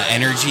into the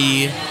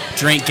energy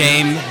drink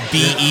game,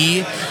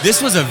 BE?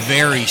 This was a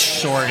very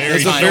short It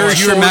was a time. very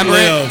Do you remember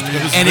it? short-lived.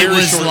 It was And it very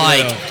was like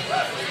short-lived.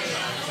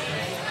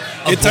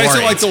 It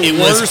tasted like the abhorrent.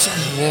 worst. It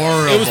was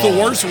horrible. It was the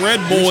worst Red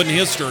Bull in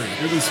history.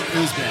 It was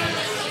bad.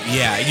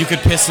 Yeah, you could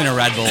piss in a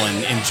Red Bull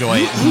and enjoy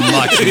it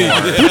much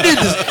more.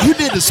 Who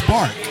did the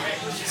Spark?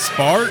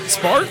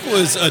 Spark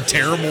was a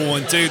terrible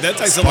one too. That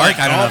tasted Spark, like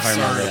I don't know if cough I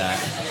remember syrup.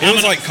 that. It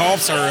was like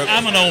cough syrup.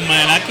 I'm an old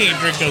man. I can't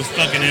drink those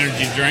fucking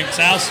energy drinks.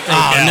 I'll stroke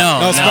Oh, out. no.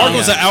 No, Spark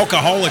was yeah. an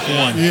alcoholic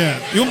one. Yeah.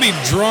 You'll be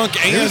drunk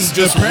and was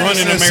just the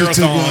running a predecessor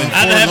to marathon.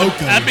 one.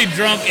 Loco. I'd be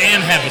drunk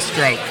and have a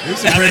stroke. It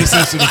was the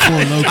predecessor to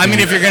Four Loko. I mean,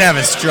 if you're gonna have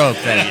a stroke,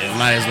 then you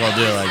might as well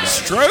do it like that.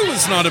 Stroh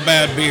is not a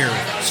bad beer.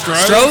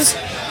 Stroh's?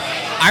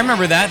 I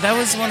remember that. That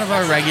was one of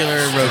our regular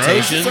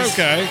rotations. It's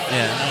okay.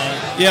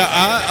 Yeah.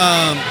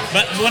 Yeah,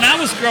 But when I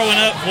was growing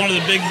up, one of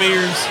the big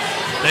beers,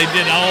 they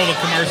did all the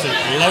commercials.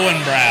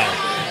 Lowenbrow.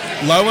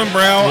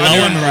 Lowenbrow.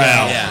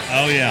 Lowenbrow.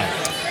 Yeah. Oh, yeah.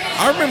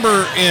 I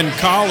remember in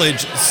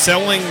college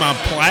selling my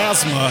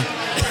plasma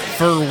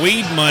for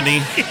weed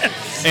money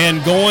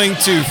and going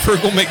to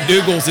Frugal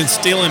McDougal's and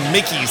stealing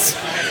Mickey's.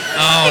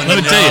 Oh, Let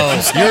me tell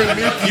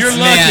you, you're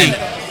lucky.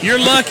 Man. You're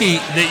lucky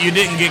that you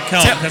didn't get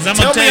caught. Because I'm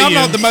Tell going to me tell I'm you.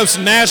 not the most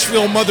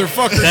Nashville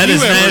motherfucker That you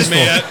is ever Nashville.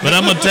 met. But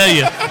I'm gonna tell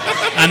you,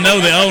 I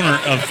know the owner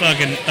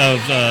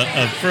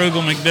of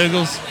Frugal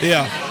McDougal's,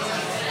 Yeah.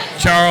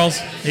 Charles.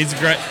 He's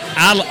great.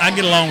 I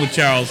get along with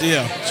Charles.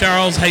 Yeah.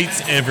 Charles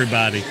hates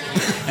everybody.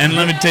 And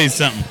let me tell you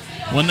something.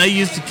 When they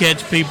used to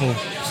catch people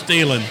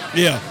stealing,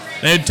 Yeah.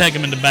 they'd take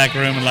them in the back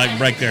room and like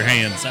break their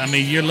hands. I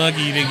mean, you're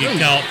lucky you didn't get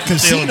caught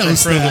stealing Casino from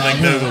Frugal style,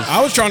 McDougal's.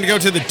 I was trying to go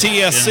to the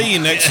TSC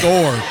next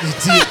door.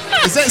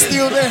 Is that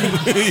still there?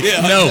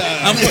 Yeah. No,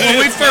 when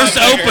we first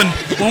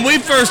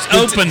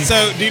opened,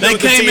 So, do you know they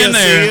what the came in TSC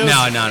there. is?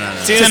 No.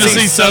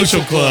 Tennessee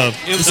Social Club.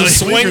 It was It's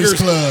a swingers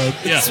club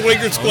Yeah.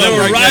 Swingers Club. They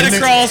were right there.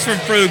 across from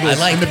Frugal's. I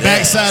like in the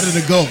backside of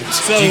the Gulch.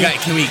 So,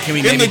 Can we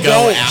In maybe the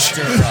go Gulch.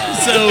 after?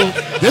 so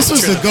This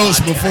was the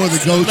Gulch before the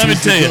Gulch. let me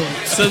was the tell you.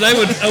 Gulch. So they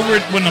would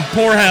when the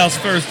poorhouse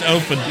first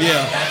opened.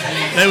 Yeah.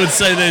 They would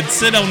say they'd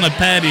sit on the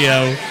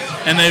patio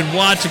and they'd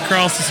watch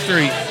across the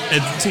street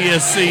at the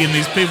TSC, and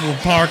these people would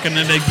park, and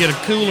then they'd get a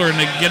cooler and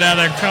they'd get out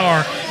of their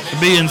car to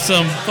be in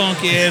some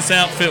funky ass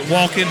outfit,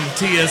 walk into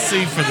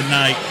TSC for the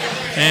night.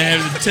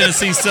 And the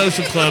Tennessee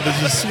Social Club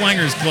is a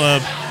swingers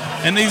club.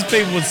 And these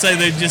people would say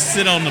they'd just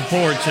sit on the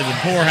porch of the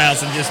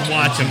poorhouse and just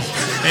watch them.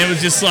 And it was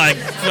just like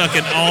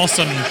fucking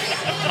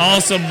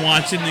awesome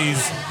watching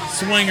these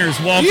swingers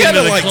walk You had into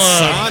to the like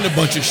club. sign a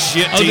bunch of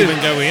shit to Oh, dude.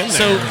 even go in there.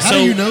 So, How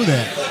do you know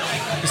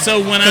that? So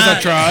when because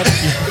I tried.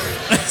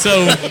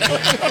 So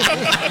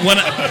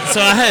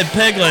I had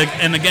peg leg,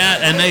 and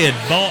they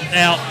had bought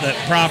out that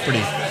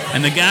property,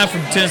 and the guy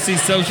from Tennessee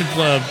Social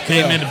Club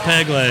came into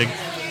peg leg,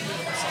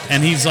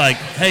 and he's like,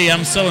 "Hey,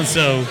 I'm so and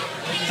so.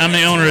 I'm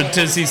the owner of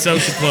Tennessee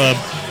Social Club."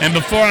 And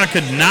before I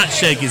could not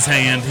shake his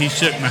hand, he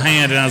shook my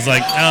hand, and I was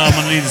like, "Oh, I'm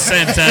gonna need to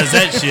sanitize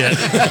that shit."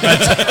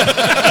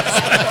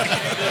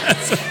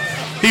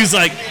 He was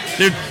like,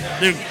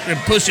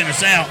 they're pushing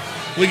us out.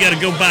 We got to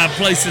go buy a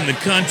place in the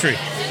country.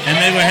 And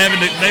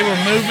they were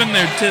moving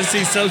their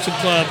Tennessee Social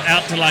Club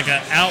out to like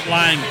an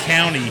outlying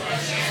county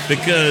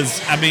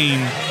because, I mean,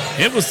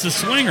 it was the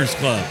swingers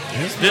club.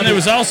 Then there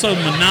was also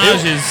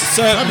Menage's.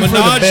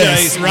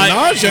 Menage's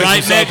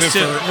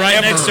right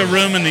next to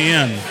Room in the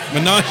Inn.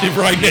 Menage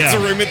right next to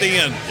Room at the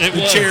Inn.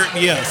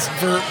 Yes,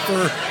 for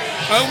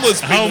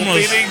homeless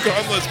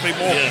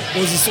people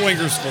was a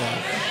swingers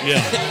club.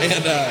 Yeah,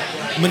 and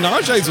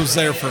Menage's was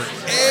there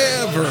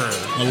forever,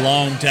 a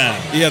long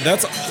time. Yeah,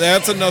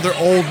 that's another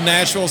old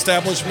Nashville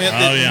establishment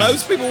that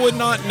most people would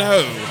not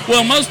know.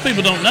 Well, most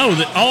people don't know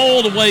that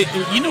all the way.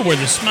 You know where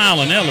the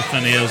Smiling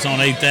Elephant is on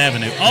 8th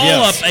Avenue.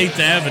 All up 8th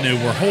Avenue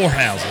were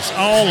whorehouses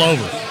all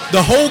over.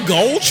 The whole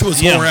Gulch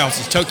was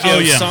whorehouses. Tokyo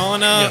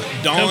Sauna,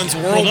 Dawn's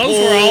Whirlpool.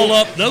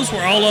 Well, those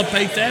were all up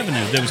 8th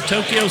Avenue. There was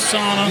Tokyo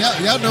Sauna.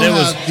 Y'all know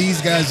how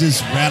these guys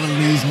just rattle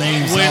these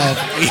names off.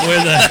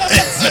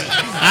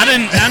 I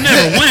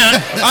never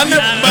went.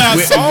 I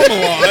saw them a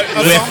lot.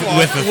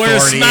 With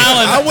authority.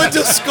 I went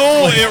to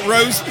school at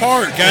Rose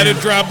Park. I had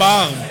to drive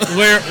by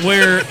them.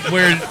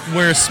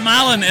 Where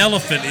Smiling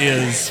Elephant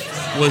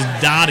was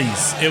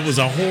Dottie's. It was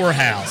a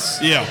whorehouse.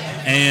 Yeah.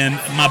 And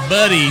my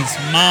buddy's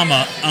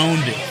mama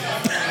owned it.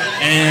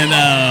 And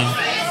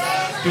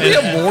do we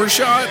have more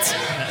shots?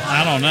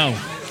 I don't know.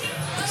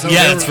 So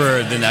it's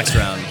for the next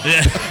round.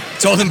 Yeah.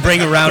 Told them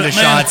bring a round of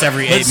shots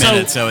every 8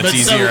 minutes, so it's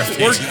easier.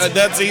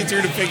 That's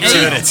easier to figure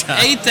out.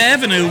 8th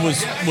Avenue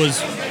was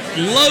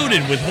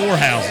loaded with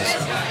whorehouses.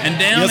 And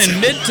down in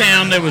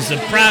Midtown, there was a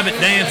private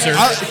dancer.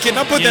 Can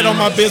I put that on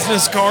my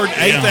business card?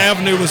 8th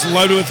Avenue was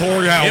loaded with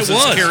whorehouses. It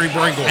was. Carey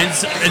Bringle.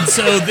 And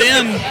so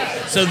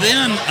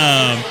then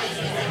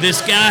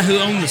this guy who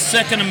owned the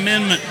Second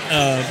Amendment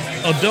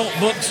adult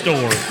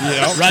bookstore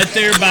right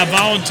there by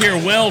Volunteer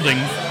Welding,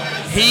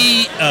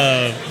 he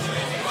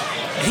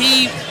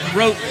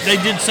wrote, they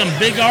did some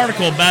big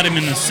article about him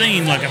in the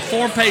scene, like a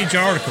 4-page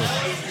article,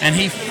 and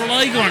he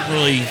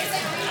flagrantly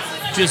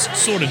just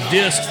sort of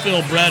dissed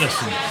Phil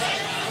Bredesen.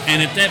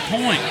 And at that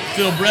point,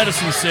 Phil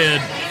Bredesen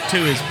said to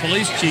his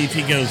police chief,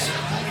 he goes,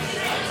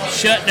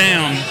 shut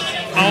down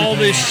all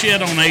this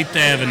shit on 8th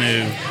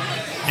Avenue.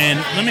 And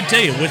let me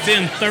tell you,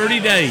 within 30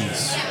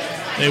 days,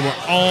 they were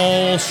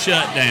all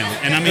shut down.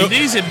 And I mean,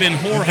 these had been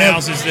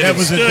whorehouses that had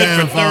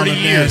stood for 30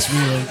 years.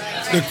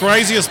 The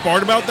craziest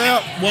part about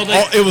that,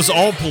 it was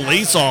all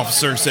police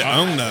officers that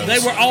owned those. They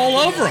were all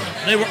over them.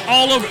 They were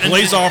all over.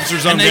 Police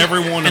officers owned every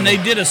one of them. And they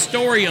did a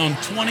story on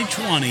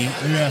 2020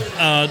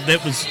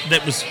 that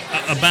was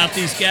about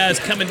these guys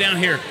coming down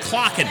here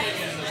clocking.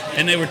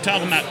 And they were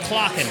talking about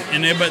clocking.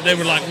 And they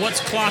were like, what's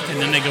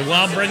clocking? And they go,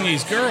 well, I'll bring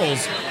these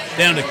girls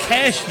down to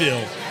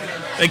Cashville.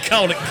 They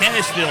called it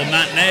Cashville,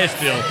 not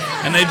Nashville.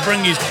 And they'd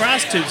bring these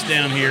prostitutes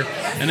down here,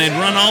 and they'd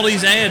run all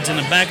these ads in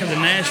the back of the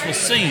Nashville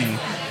scene.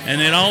 And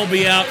they'd all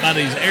be out by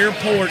these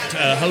airport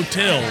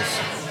hotels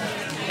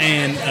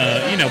and,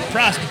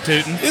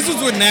 prostituting. This was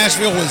when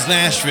Nashville was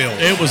Nashville.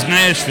 It was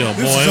Nashville,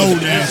 boy. This is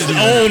old Nashville. This is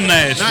old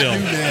Nashville.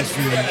 Not new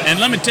Nashville. And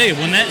let me tell you,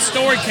 when that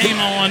story came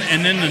on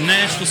and then the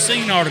Nashville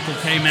Scene article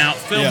came out,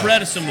 Phil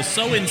Bredesen was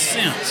so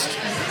incensed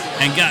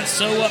and got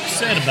so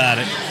upset about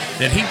it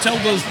that he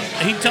told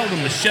them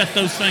to shut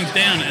those things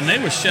down, and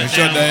they were shut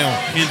down.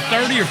 In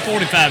 30 or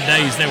 45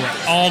 days, they were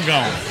all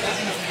gone.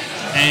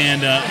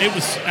 And it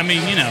was,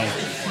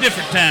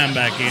 different time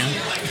back then.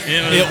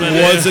 It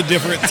was a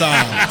different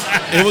time.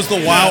 It was the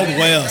Wild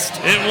West.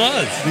 It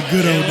was. The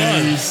good old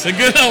days. The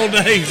good old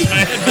days,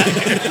 man.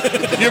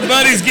 Your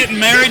buddy's getting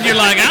married, you're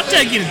like, I'll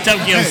take you to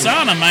Tokyo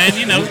Sauna, man.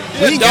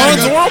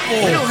 Dawn's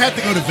Whirlpool. We don't have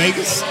to go to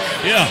Vegas.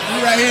 Yeah.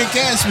 We're right here in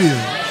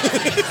Cashville.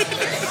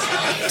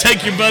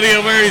 Take your buddy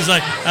over there. He's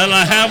like,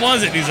 how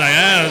was it? He's like,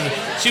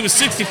 she was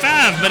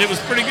 65, but it was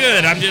pretty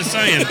good. I'm just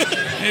saying.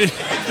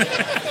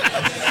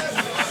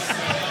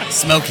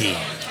 Smoky.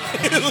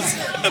 That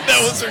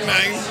was her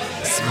name.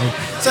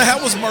 So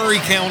how was Murray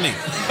County?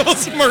 How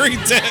was Murray,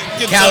 Kentucky?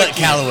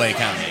 Callaway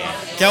County.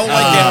 Callaway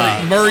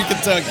County, Murray,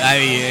 Kentucky. I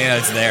mean,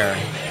 it's there.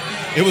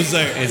 It was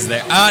there. It's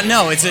there.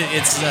 No, it's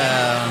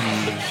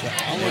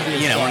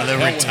one of the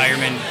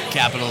retirement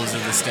capitals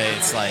of the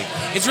states. Like,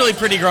 it's really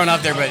pretty growing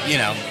up there, but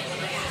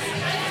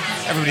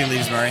everybody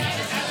leaves Murray.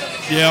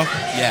 Yeah.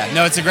 Yeah.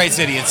 No, it's a great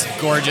city. It's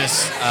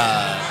gorgeous.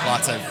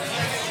 Lots of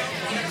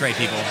great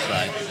people,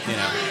 but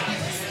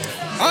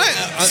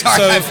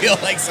Sorry, I feel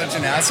like such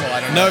an asshole.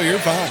 I don't know. No, you're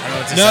fine. I don't know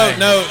what to say.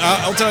 No,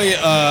 I'll tell you,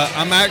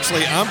 I'm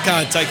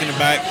kind of taken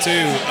aback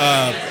too.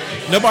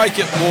 Nobody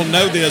will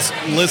know this,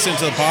 listen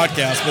to the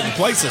podcast, but the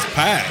place is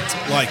packed.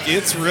 Like,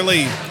 it's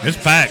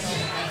packed.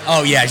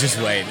 Oh, yeah, just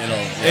wait.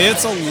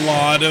 It's a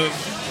lot of,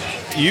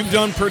 we've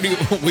done pretty,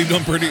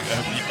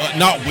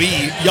 not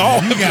we, y'all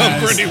have done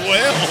pretty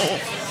well.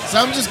 So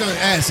I'm just going to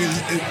ask,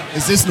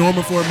 is this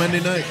normal for a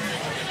Monday night?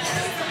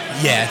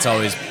 Yeah, it's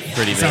always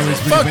pretty big.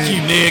 Fuck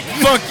you, Nick.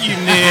 Fuck you,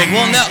 Nick.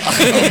 Well, no.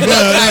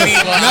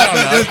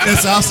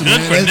 That's awesome, Good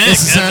man. for Nick.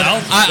 That's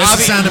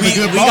a sign of a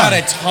good we bar. got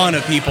a ton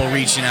of people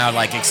reaching out,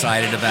 like,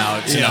 excited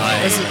about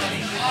tonight.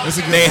 That's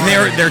a good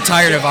one. They're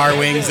tired of our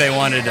wings. They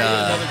wanted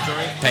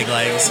peg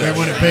legs. They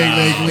wanted peg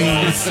leg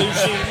wings.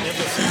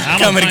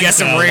 Coming to get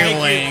some real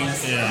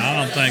wings. Yeah, I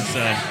don't think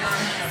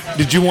so.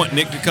 Did you want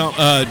Nick to come,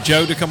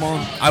 Joe to come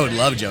on? I would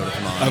love Joe to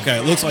come on. Okay,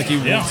 it looks like he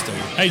wants to.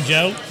 Hey,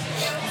 Joe.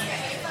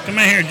 Come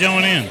in here,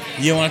 join in.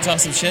 You want to talk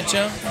some shit,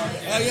 Joe?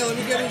 Oh, yeah, let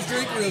me get his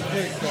drink real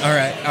quick. All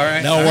right.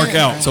 That'll work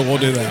out, so we'll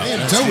do that.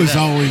 Man, Joe is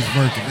always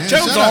working. Man.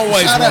 Joe's Shout out-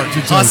 always shout out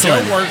working. to Joe. Joe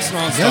works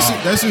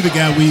nonstop. That's who the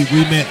guy we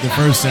met the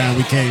first time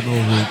we came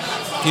over.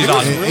 He's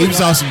awesome. He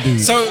was awesome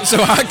dude. So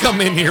I come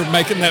in here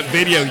making that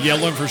video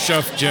yelling for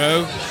Chef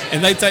Joe,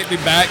 and they take me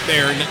back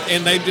there,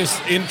 and they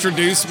just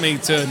introduce me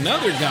to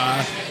another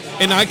guy,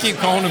 and I keep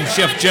calling him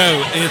Chef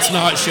Joe, and it's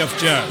not Chef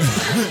Joe.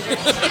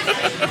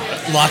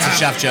 Lots of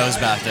Chef Joes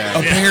back there.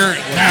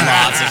 Apparently.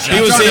 Lots of Chef He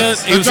was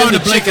Joes. in the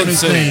chicken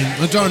suit.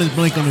 I'm drawing his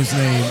blank on his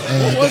name.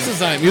 What was his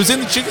name? He was in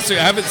the chicken suit.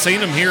 I haven't seen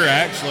him here,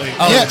 actually.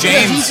 Oh, yeah,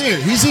 James. he's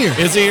here.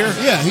 Is he here?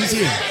 Yeah, he's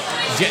here.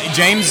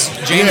 James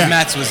Yeah.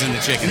 Metz was in the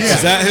chicken. Yeah.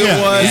 Is that who it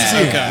was? He's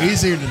here. Okay.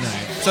 He's here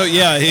tonight. So,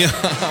 yeah.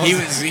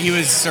 He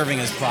was serving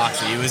as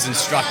proxy. He was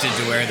instructed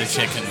to wear the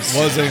chickens.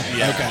 Was he?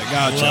 Yeah. Okay,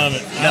 gotcha. Love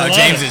it. I No, love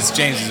James it.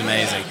 is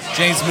amazing.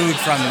 James moved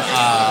from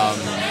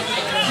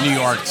New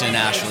York to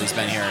Nashville. He's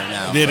been here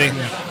now. Did he? for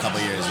a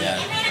couple years,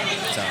 yeah.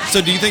 So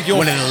do you think you'll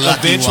One of the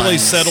lucky eventually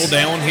ones. settle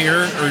down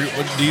here, or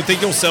do you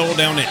think you'll settle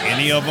down at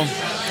any of them?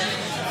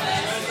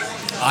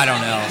 I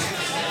don't know.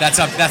 That's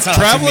up to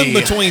Traveling me.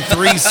 between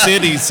 3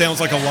 cities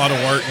sounds like a lot of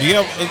work. Do you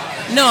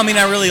have? No, I mean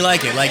I really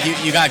like it. Like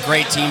you got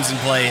great teams in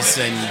place,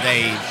 and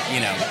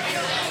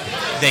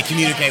they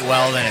communicate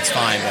well. Then it's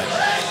fine. But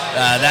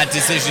that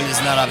decision is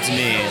not up to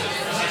me.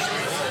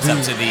 It's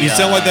up to the. You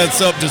sound like that's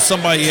up to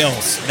somebody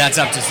else. That's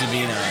up to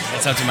Sabina.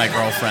 That's up to my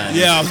girlfriend.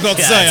 Yeah, I was about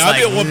to say, it's I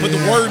didn't want to put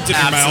the words in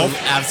your mouth.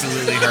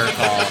 Absolutely her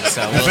call.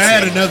 So If I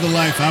had another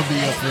life, I'd be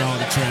up for all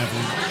the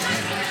traveling.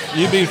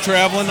 You be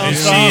traveling on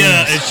Is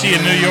she a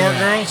New York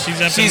girl?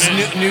 She's up She's in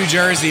New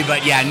Jersey,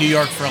 but yeah, New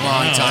York for a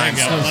long time.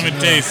 There you go. So, Let me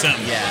tell you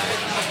something. yeah.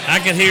 I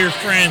could hear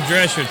Fran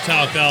Drescher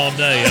talk all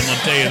day. I'm gonna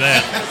tell you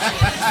that.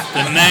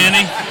 The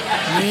nanny.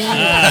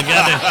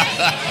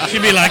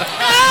 She'd be like,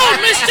 "Oh,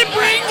 Mr.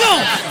 Bringle."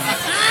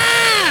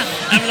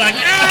 I'm like,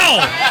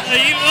 "Oh, are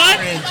you what?"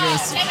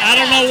 I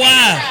don't know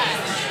why.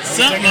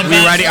 Something about.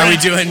 We ready? Are we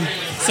Fran- doing?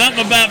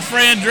 Something about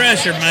Fran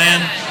Drescher,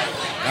 man.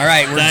 All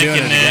right, we're Thank doing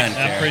you, it Nick. again. I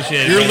Carey.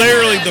 appreciate it. You're brother.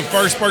 literally the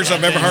first person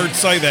I've ever heard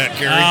say that,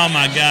 Carey. Oh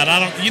my God! I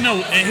don't. You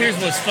know, and here's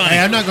what's funny. Hey,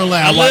 I'm not gonna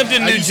lie. I lived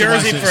in I New used to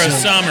watch Jersey that for a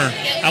show. summer.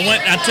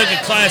 I took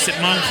a class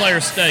at Montclair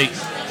State,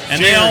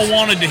 and they Cheers. all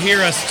wanted to hear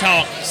us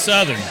talk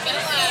Southern.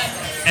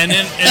 And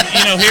then,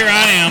 here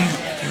I am,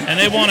 and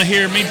they want to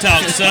hear me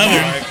talk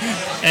Southern.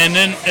 And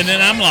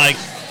then I'm like,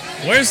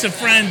 where's the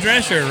Fran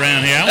Drescher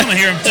around here? I want to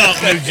hear him talk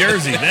New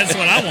Jersey. That's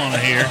what I want to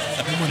hear.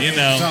 You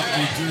know. South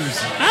New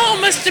Jersey.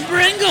 Oh, Mr.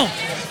 Bringle,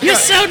 you're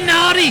so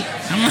naughty.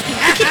 I'm like,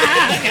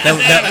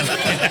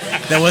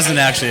 That wasn't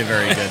actually a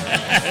very good.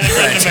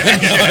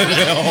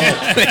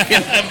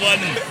 that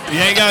wasn't. You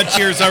ain't got to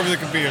cheers over the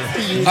computer.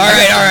 All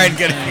right,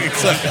 good.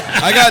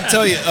 I got to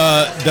tell you,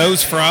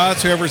 those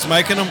fries, whoever's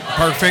making them,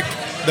 perfect.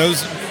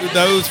 Those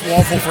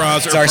waffle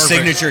fries are It's our perfect.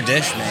 signature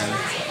dish, man.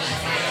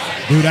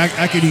 Dude,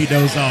 I could eat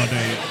those all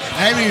day.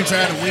 I haven't even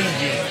tried a wing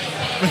yet.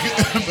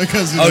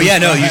 because of Oh those yeah,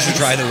 no, you fries. should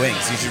try the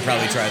wings. You should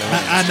probably try the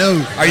wings. I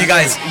know. Are you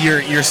guys?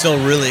 You're still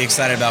really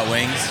excited about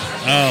wings?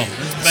 Oh,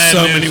 it's bad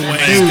So news many for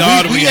wings. me. Dude,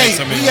 God, we we ate ate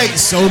so many we ate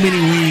so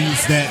many wings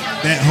that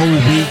whole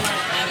week.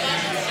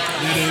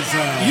 That is,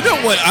 You know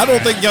what? I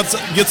don't think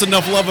gets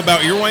enough love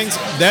about your wings.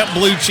 That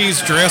blue cheese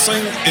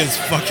dressing is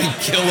fucking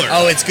killer.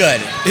 Oh, it's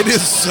good. It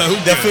is so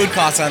The good. food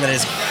cost on that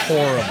is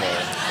horrible.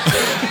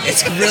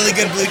 It's really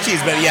good blue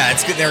cheese, but yeah,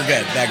 it's good. They're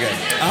good. That good.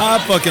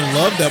 I fucking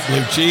love that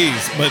blue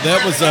cheese. But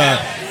that was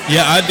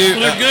yeah, I do.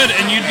 Well, they're good,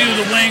 and you do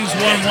the wings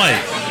one way,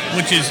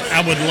 which is I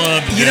would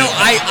love to do. You know,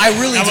 I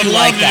really I would do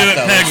love like to do that it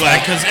though. peg It's leg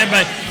like- because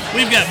everybody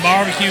we've got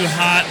barbecue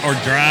hot or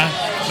dry,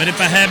 but if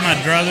I had my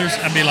druthers,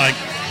 I'd be like,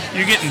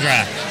 "You're getting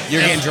dry."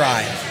 You're getting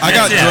dry. I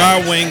got That's it.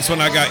 dry wings when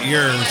I got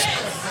yours.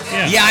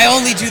 Yeah, I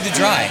only do the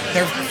dry.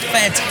 They're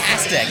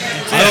fantastic.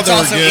 I And it's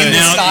thought they were also good. in the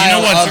Now,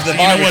 style of the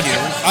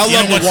barbecue. I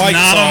love the what's white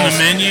not on the sauce.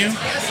 menu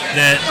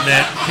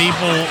that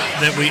people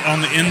that we on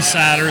the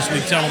insiders we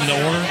tell them to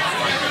order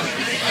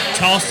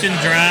tossed in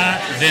dry,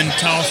 then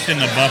tossed in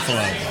the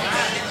buffalo.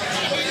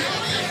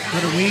 for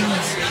the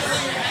wings.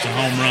 It's a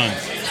home run.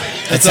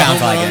 That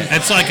sounds like it.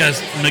 It's like a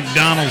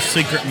McDonald's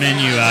secret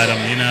menu item,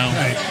 you know.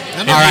 Right.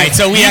 All right,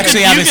 so we You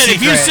actually could- have a you could-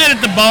 If you secret. sit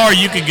at the bar,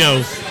 you could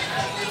go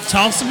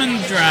toss them in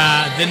the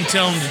dry, then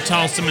tell them to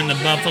toss them in the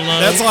buffalo.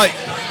 That's like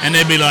and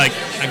they'd be like,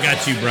 "I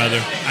got you,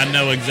 brother. I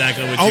know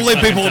exactly what." only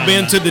you're people fucking have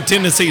been to talking the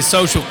Tennessee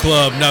Social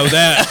Club know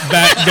that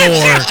back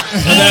door.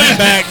 That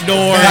back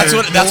door. That's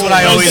what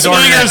I about. always Those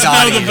order at swingers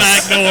know the Dottie's.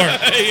 back door.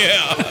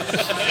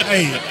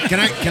 Hey, can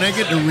I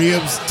get the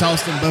ribs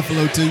tossed in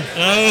buffalo too?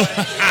 Oh,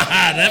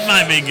 that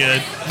might be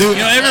good. Dude,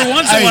 You know, every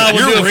once in a hey, while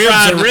we'll your do a ribs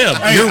fried are-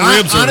 rib. Your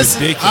ribs are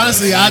honestly, ridiculous.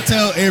 Honestly, I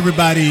tell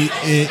everybody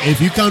if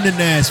you come to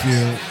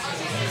Nashville,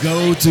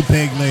 go to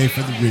Peg Leg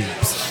for the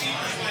ribs.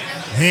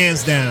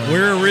 Hands down.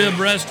 We're a rib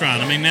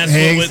restaurant. I mean, that's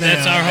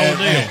that's our whole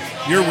deal.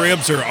 Your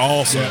ribs are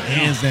awesome.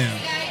 Hands down.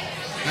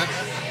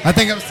 I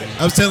think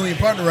I was telling your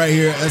partner right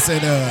here. I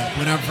said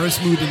when I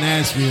first moved to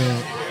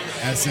Nashville,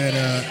 I said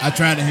I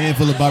tried a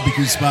handful of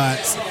barbecue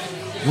spots.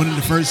 One of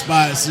the first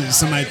spots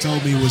somebody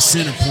told me was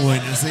Center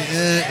Point. I said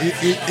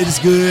it is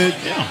good.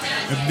 Yeah.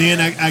 And then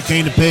I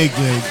came to Peg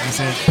Leg. I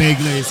said Peg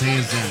Leg's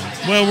hands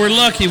down. Well, we're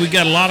lucky. We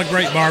got a lot of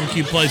great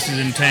barbecue places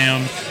in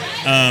town.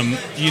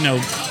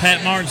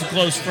 Pat Martin's a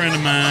close friend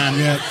of mine.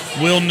 Yep.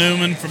 Will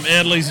Newman from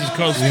Edley's is a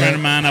close friend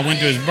of mine. I went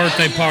to his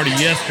birthday party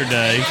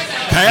yesterday.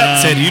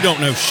 Pat said you don't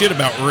know shit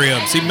about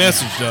ribs. He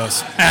messaged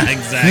us.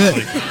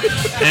 Exactly.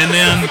 and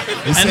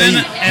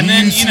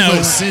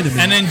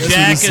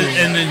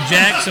then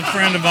Jack's a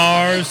friend of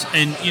ours,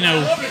 and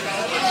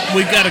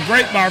we've got a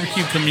great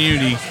barbecue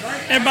community.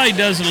 Everybody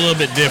does it a little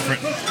bit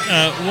different.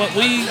 What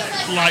we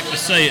like to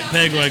say at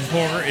Peg Leg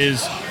Porker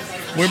is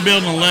we're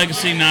building a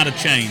legacy, not a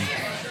chain.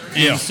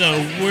 And so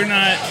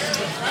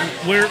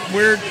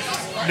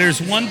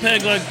there's one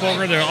Peg Leg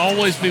Porker. There'll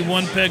always be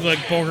one Peg Leg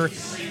Porker.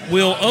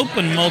 We'll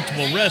open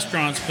multiple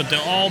restaurants, but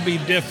they'll all be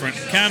different.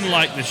 Kind of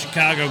like the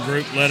Chicago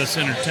group, Let Us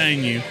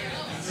Entertain You.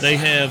 They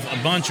have a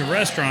bunch of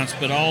restaurants,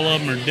 but all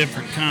of them are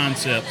different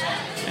concepts.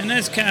 And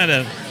that's kind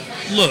of,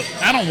 look,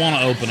 I don't want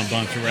to open a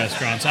bunch of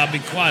restaurants. I'll be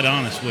quite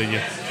honest with you.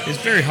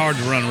 It's very hard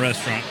to run a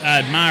restaurant. I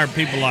admire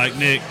people like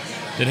Nick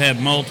that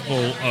have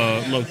multiple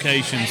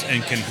locations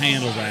and can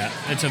handle that.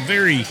 It's a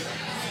very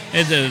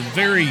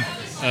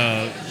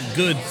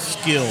good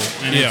skill,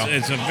 and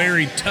it's a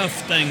very tough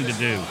thing to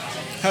do.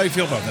 How do you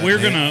feel about that?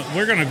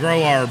 We're gonna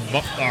grow our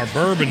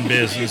bourbon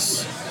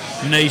business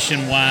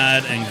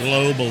nationwide and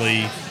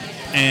globally,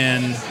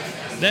 and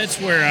that's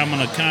where I'm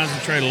going to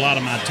concentrate a lot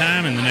of my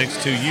time in the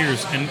next 2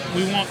 years. And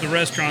we want the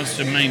restaurants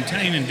to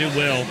maintain and do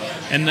well,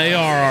 and they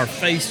are our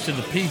face to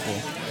the people,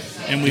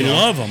 and we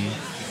love them.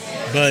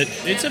 But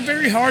it's a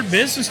very hard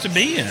business to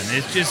be in.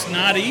 It's just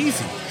not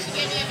easy.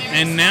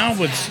 And now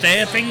with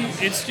staffing,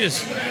 it's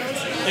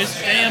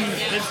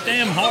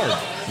damn hard.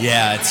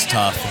 Yeah, it's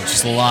tough.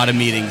 Just a lot of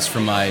meetings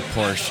from my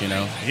Porsche,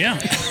 Yeah.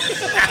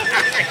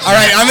 All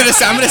right, I'm gonna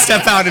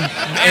step out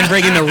and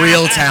bring in the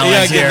real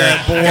talent here,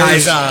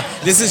 guys.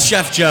 This is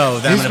Chef Joe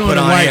that I'm gonna put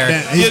on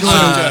here.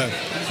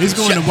 He's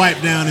going to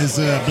wipe down his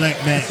black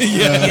back. He's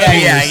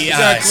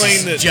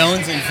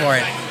jonesing for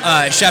it.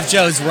 Chef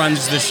Joe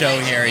runs the show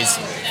here. He's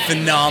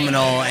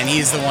phenomenal, and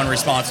he's the one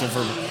responsible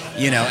for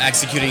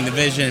executing the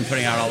vision and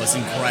putting out all this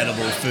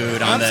incredible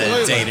food on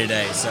the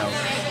day-to-day. So,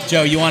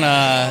 Joe, you want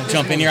to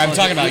jump in here? I'm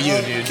talking about you,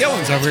 dude.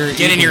 Killen's over here.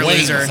 Get in here,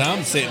 loser.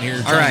 I'm sitting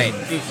here. All right.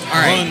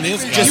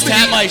 Just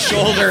tap my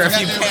shoulder if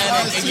you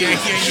panic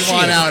and you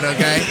want out,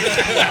 okay?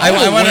 I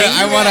want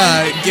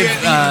to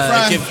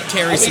give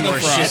Carey some more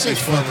shit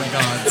before we're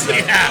gone. So.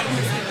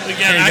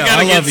 I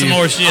gotta get some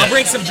more shit. I'll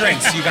bring some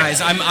drinks, you guys.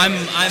 Bring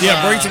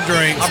some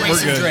drinks. I'll bring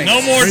some drinks.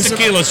 No more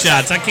tequila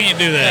shots. I can't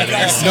do that.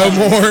 No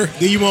more.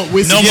 Do you want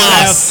whiskey? No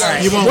shots? more.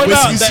 You want What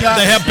whiskey about shots?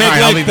 they have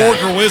Peg Leg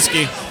Pork or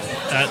whiskey?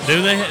 Do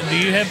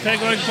you have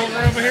Peg Leg Porker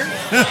over here?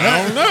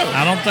 I don't know.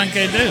 I don't think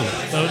they do.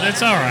 So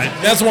that's all right.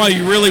 That's why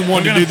you really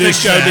wanted to do this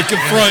show, to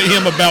confront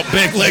him about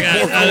Peg Leg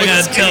Pork or I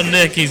got to whiskey. tell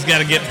Nick he's got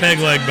to get Peg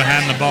Leg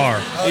behind the bar.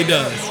 He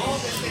does.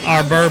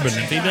 Our bourbon.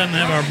 If he doesn't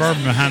have our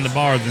bourbon behind the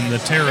bar, then the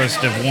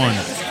terrorists have won.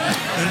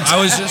 I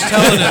was just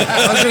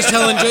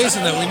telling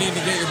Jason that we need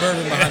to get your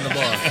bourbon behind the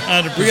bar.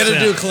 100%. We got to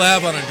do a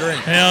collab on a drink.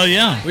 Hell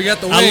yeah. We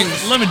got the wings.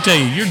 Let me tell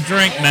you, your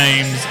drink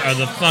names are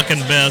the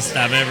fucking best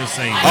I've ever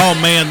seen. Oh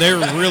man, they're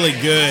really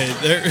good.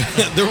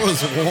 There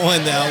was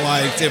one that I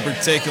liked in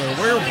particular.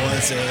 Where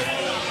was it?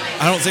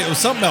 I don't think it was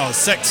something about a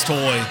sex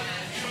toy.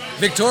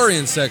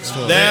 Victorian sex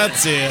toy.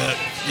 That's it.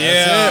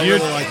 Yeah, I Your,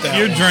 really like that.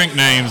 your one. drink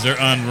names are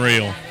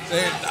unreal.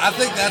 I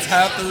think that's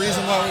half the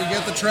reason why we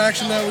get the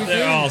traction that we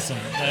They're do. awesome.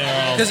 They are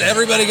awesome. Because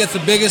everybody gets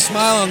the biggest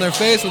smile on their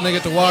face when they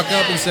get to walk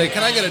up and say,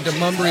 "Can I get a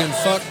Demumbrian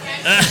fuck?"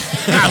 I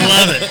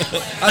love it.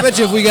 I bet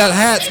you if we got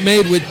hats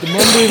made with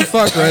Demumbrian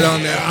fuck right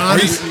on there. Are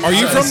you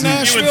from You would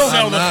Nashville?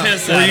 sell the not.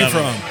 piss Where out are you of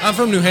 'em. from? I'm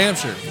from New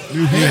Hampshire.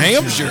 New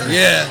Hampshire.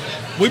 Yeah.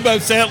 We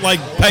both sound like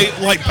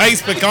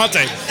Pace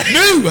Picante.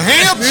 New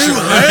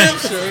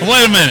Hampshire.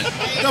 Wait a minute.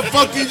 The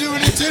fuck you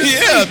doing it too?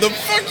 Yeah, the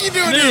fuck you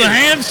doing New here?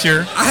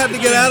 Hampshire. I had to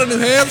get out of New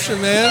Hampshire,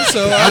 man.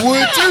 So I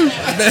would too.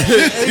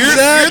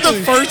 You're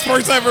the first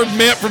person I ever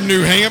met from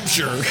New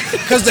Hampshire.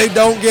 because they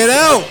don't get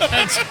out.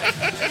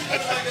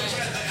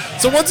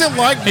 So what's it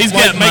like? He's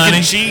like got making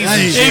money. cheese. Hey,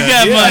 And He's shit?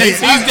 got money. Hey,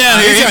 He's down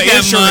here. He's got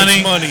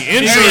insurance money.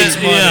 Insurance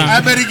money. Yeah.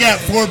 I bet he got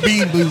 4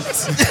 bean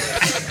boots.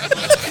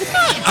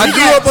 I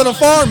grew up on a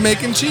farm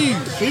making cheese.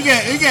 He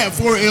got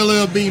 4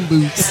 LL Bean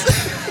boots.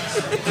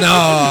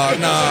 No,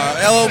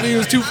 LOB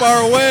was too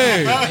far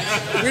away.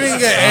 We didn't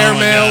get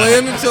airmail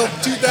in until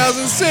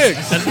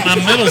 2006. My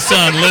middle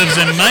son lives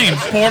in Maine,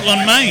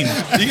 Portland, Maine.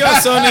 You got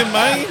a son in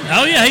Maine?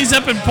 Oh, yeah, he's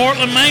up in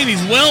Portland, Maine.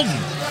 He's welding.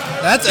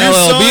 That's Your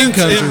LL Bean son's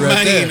country in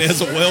right Maine there.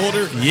 as a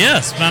welder?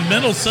 Yes, my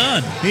middle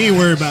son. He ain't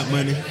worried about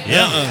money.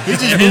 Yeah. He's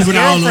just And his moving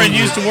all girlfriend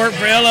over. used to work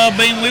for LL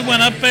Bean. We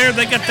went up there.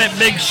 They got that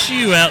big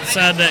shoe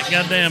outside that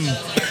goddamn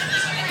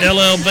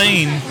LL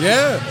Bean,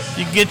 Yeah.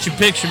 you can get your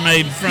picture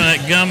made in front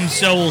of that gum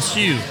sole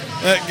shoe.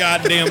 That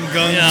goddamn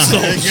gun Yeah.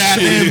 soul Goddamn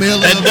shit. LL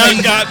That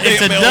Bean. duck,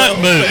 it's a duck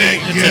boot.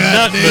 It's a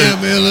duck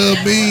Goddamn boot. LL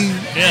Bean.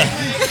 Yeah.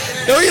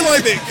 Don't you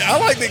like that? I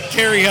like that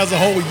Carey has a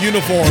whole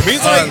uniform.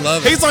 I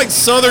love it. He's like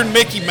Southern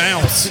Mickey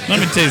Mouse. Let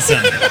me tell you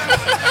something.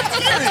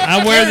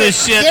 I wear this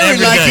shit Carey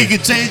every like he day.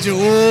 could change your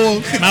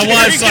oil. My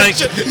wife's like,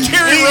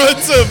 Carey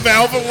runs a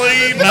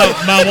Valvoline.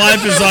 my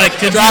wife is like,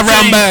 could Drive you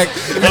around change, back.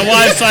 My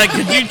wife's like,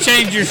 could you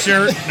change your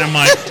shirt? And I'm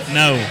like,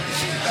 no.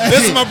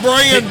 This is my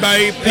brand,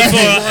 babe. People,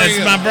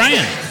 it's my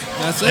brand.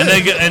 That's And it.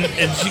 they go, and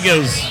she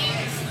goes,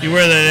 you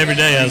wear that every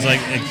day? I was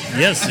like,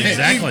 yes,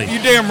 exactly. You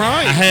damn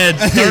right. I had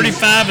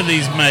 35 of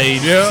these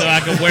made Yeah. so I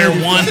could wear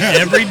one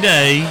every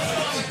day,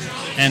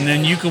 and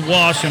then you could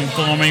wash them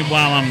for me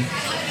while I'm,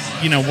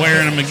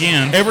 wearing them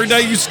again. Every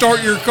day you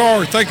start your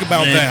car, think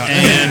about that.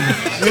 And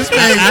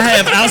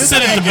I'll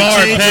sit at the bar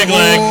at Peg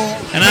Leg,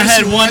 and I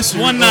had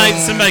one night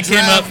somebody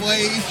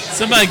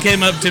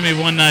came up to me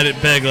one night at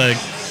Peg Leg,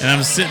 and I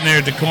was sitting there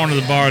at the corner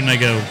of the bar, and they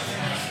go,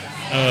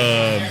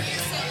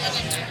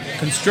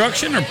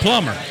 construction or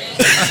plumber?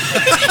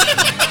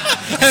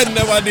 I had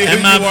no idea who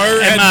you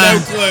were. Had no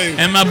clue.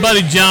 And my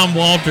buddy John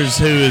Walters,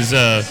 who is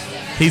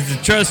he's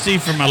the trustee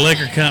for my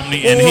liquor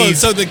company, and Boy, he's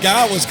so the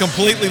guy was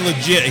completely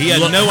legit. He had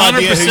no 100%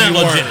 idea who you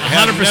were. legit.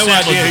 Had 100% no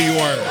idea legit. who you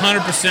were.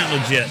 100%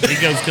 legit. He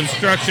goes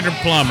construction or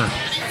plumber,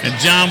 and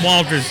John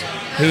Walters,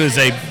 who is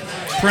a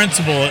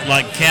principal at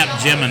like Cap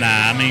Gemini.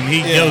 I mean,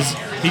 he goes.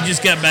 He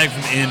just got back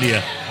from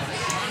India.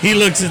 He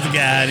looks at the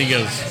guy and he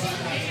goes,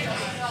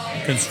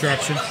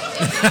 construction.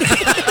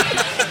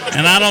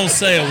 And I don't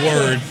say a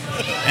word.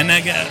 And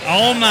that guy,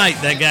 all night,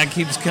 that guy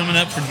keeps coming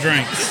up for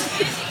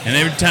drinks. And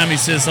every time he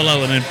says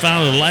hello, and then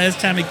finally, the last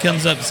time he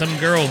comes up, some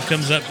girl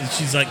comes up and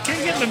she's like,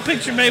 can I get my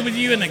picture made with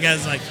you? And the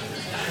guy's like,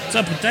 what's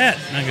up with that?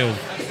 And I go,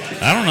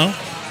 I don't know.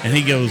 And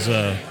he goes,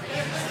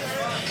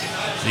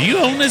 do you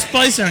own this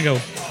place? And I go,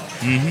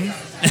 mm-hmm.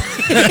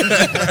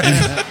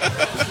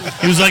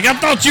 He was like, I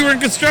thought you were in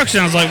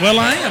construction. I was like, well,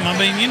 I am. I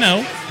mean, you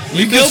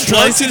build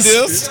places.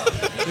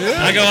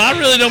 I go, I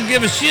really don't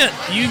give a shit.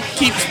 You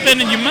keep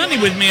spending your money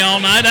with me all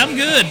night, I'm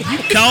good. You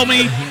call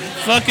me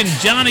fucking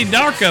Johnny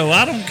Darko.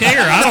 I don't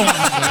care.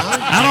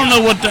 I don't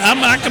know what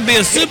I could be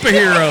a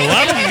superhero.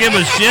 I don't give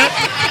a shit.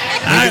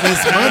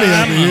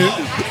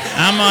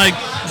 I'm like,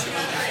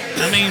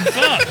 I mean,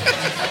 fuck.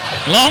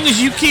 As long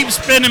as you keep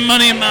spending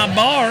money in my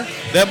bar,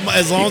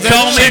 As long as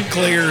that check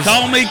clears.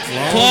 Call me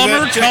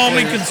plumber, call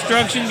me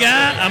construction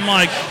guy. I'm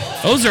like,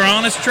 those are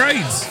honest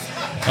trades.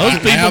 Those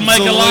people make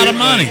a lot of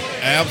money.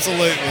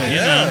 Absolutely.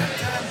 You know.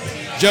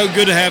 Joe,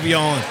 good to have you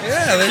on.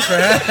 Yeah, thanks for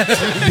having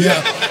me.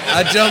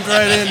 I jumped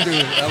right into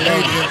it. I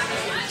love it.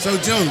 So,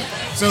 Joe,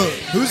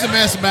 who's the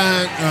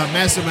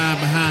mastermind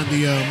behind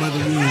the Mother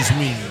Rules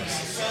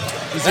Wings?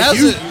 That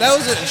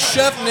was a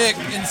Chef Nick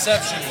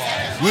Inception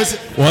wise.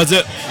 Was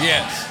it?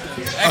 Yes.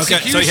 Okay,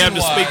 so you have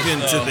to speak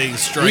Execution-wise, into the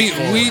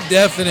straightforward. We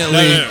definitely.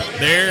 No.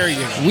 There you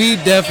go. We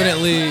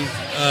definitely.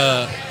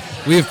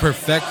 We have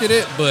perfected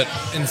it, but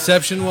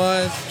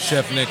Inception-wise,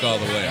 Chef Nick all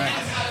the way.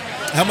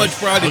 How much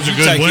pride did Those are you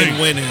good take in wings.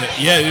 winning it?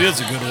 Yeah, it is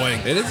a good wing.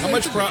 It is. How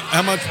much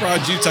pride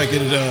did you take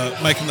in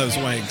making those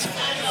wings?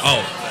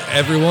 Oh,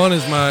 everyone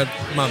is my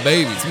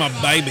baby. It's my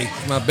baby.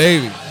 My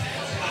baby.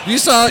 You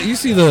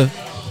see the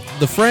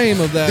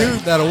frame of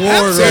that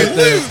award right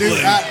there.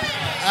 Dude,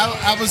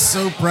 I was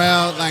so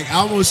proud. Like, I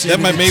almost shed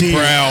That made a me tear.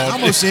 proud. I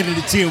almost shed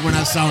a tear when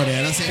I saw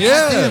that. I said,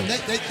 Yeah. God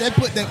damn, they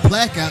put that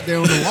plaque out there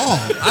on the wall.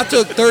 I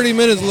took 30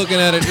 minutes looking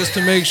at it just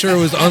to make sure it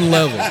was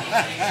unleveled.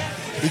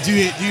 But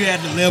you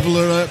had to level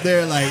her up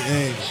there, like,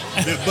 hey,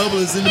 the bubble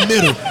is in the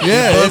middle.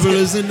 Yeah, the bubble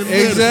is in the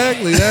middle.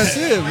 Exactly. That's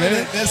it,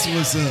 man. That's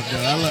what's up,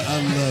 though. I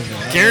love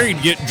it.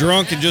 Carey'd get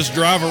drunk and just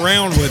drive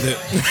around with it.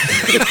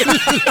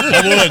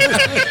 I would.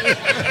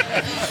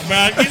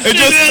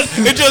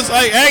 It just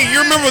like, hey,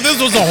 you remember this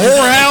was a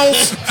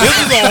whorehouse? This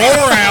is a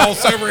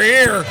whorehouse over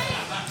here.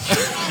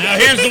 Now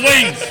here's the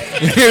wings.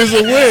 Here's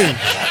a win.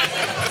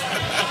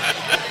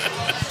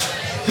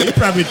 You're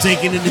probably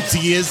taking it to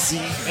TSC.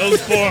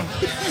 Those four.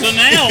 So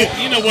now,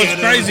 what's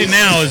crazy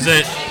now is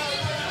that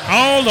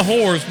all the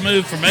whores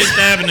moved from 8th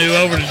Avenue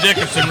over to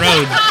Dickerson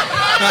Road.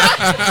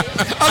 I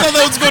thought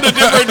that was going a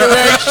different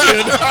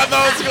direction.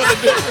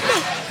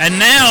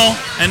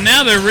 And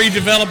now they're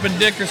redeveloping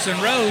Dickerson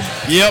Road.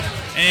 Yep.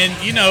 And,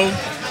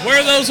 where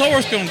are those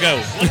whores going to go?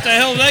 What the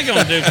hell are they going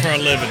to do for a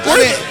living?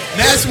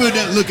 That's where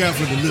they look out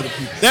for the little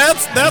people.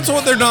 That's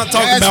what they're not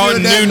talking That's about where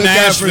in they New look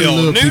out for the Nashville.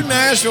 little New people.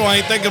 Nashville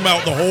ain't thinking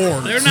about the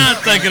whores. They're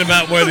not thinking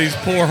about where these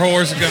poor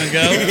whores are going to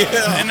go.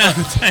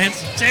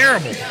 It's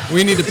terrible.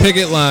 We need a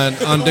picket line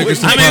on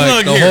Dickerson I mean, Pike.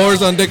 look The here. whores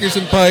on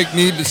Dickerson Pike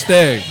need to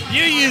stay.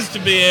 You used to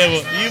be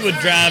able, you would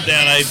drive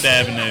down 8th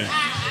Avenue,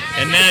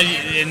 and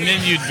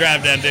then you'd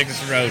drive down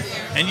Dickerson Road,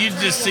 and you'd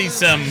just see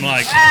some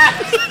like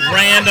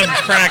random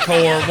crack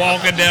whore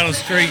walking down the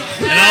street,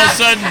 and all of a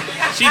sudden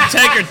she'd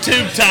take her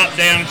tube top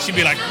down, and she'd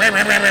be like, "Rah,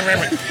 rah, rah, rah, rah,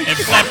 rah," and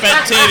flap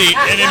that titty,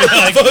 and it'd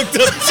be like, "Fucked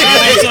up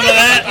titty." Some of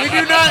that. We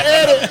do not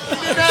edit.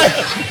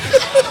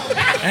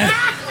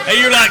 And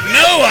you're like,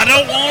 no, I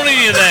don't want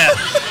any of that.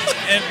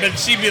 But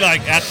she'd be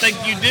like, I think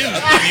you do.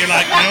 And you're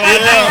like, no, I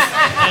don't.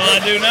 No, I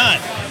do not.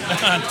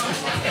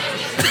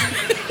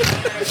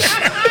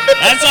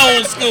 That's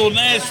old school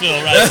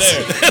Nashville right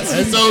there.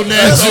 That's old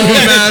Nashville.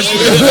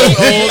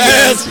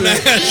 That's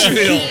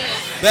Nashville.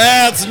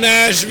 That's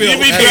Nashville. You'd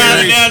be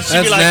driving down,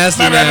 she'd be like,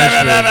 nasty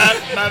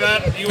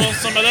you want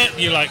some of that?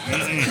 You're like,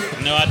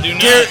 no, I do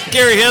not.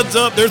 Carey, heads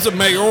up, there's a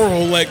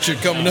mayoral election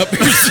coming up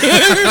here soon.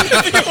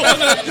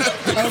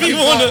 If you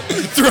want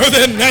to throw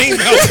that name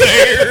out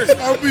there.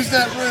 I hope he's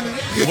not running.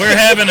 We're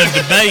having a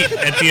debate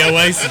at the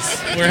Oasis.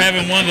 We're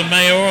having one of the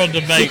mayoral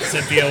debates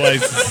at the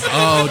Oasis.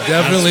 Oh,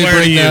 definitely I swear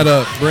bring to that you.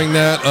 up. Bring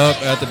that up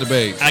at the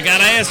debate. I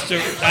got asked to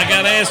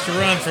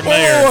run for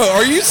mayor. Oh,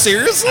 are you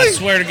seriously? I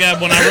swear to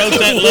God, when I wrote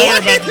that letter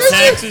about the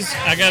taxes,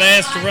 I got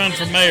asked to run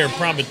for mayor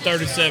probably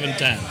 37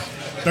 times.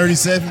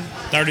 37?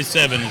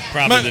 37 is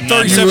probably the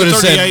number. 37. You would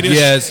have said 38-ish.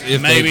 yes if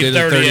Maybe they did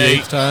it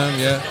 38. 38th time,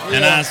 yeah.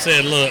 And I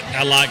said, look,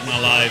 I like my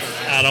life.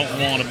 I don't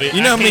want to be.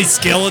 You know how many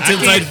skeletons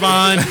they'd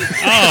find?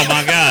 Oh,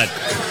 my God.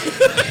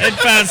 They'd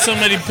find so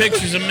many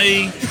pictures of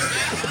me.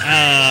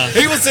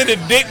 He was sending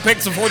dick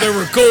pics before they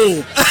were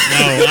cool.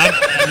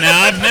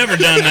 I've never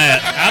done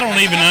that. I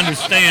don't even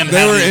understand They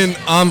how were these,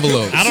 in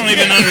envelopes. I don't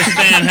even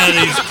understand how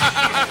these.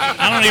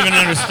 I don't even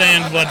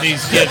understand what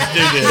these kids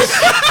do this.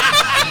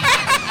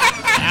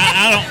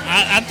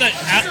 I think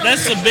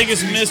that's the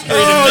biggest mystery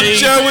Oh, to me.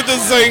 Joe with the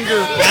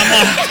zinger.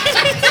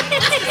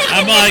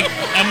 I'm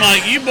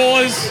like, you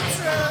boys.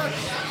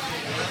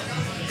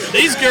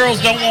 These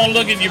girls don't want to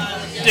look at your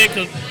dick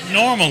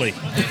normally.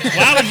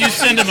 Why would you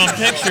send them a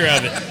picture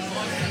of it?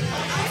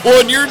 Well,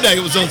 in your day,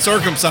 it was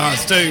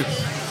uncircumcised, too.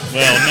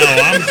 Well, no,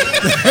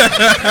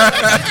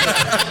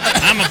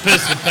 I'm a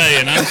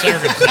Episcopalian. I'm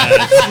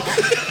circumcised.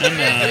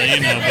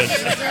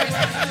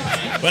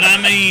 But I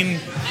mean,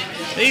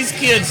 these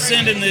kids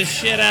sending this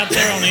shit out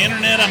there on the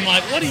internet. I'm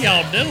like, what are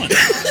y'all doing?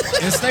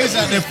 It stays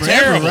out there forever,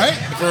 Terrible. right?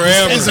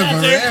 Forever. It's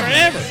out there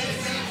forever.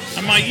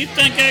 I'm like, you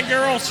think that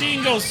girl, she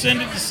can go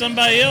send it to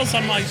somebody else?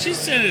 I'm like, she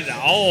sent it to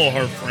all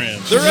her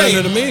friends. She sent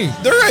it to me.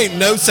 There ain't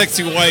no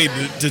sexy way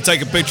to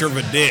take a picture of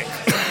a dick.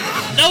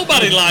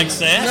 Nobody likes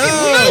that.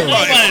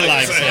 Nobody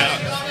likes that.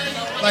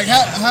 Like,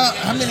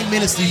 how many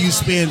minutes do you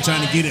spend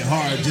trying to get it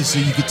hard just so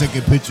you can take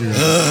a picture of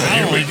it?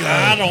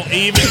 I don't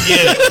even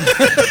get it.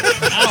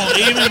 I don't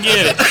even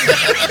get it.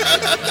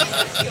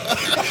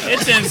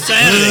 It's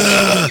insanity.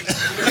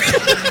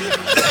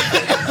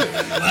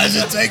 Why is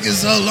it taking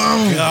so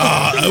long?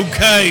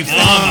 Okay, fine.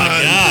 Oh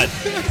my God.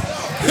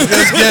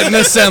 Just getting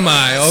a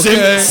semi,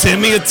 okay?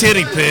 Send me a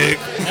titty pic.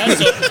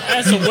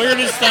 That's the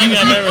weirdest thing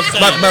I've ever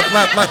seen.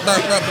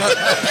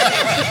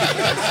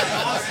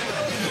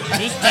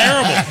 It's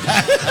terrible.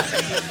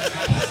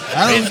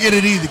 I don't get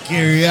it either,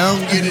 Carey. I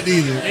don't get it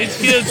either. These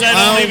kids, I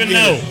don't even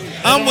know.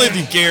 I'm with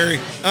you, Carey.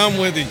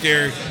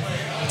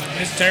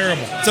 It's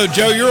terrible. So,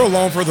 Joe, you're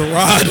along for the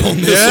ride on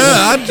this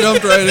Yeah, one. I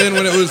jumped right in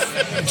when it was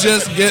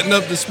just getting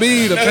up to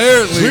speed,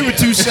 apparently. We were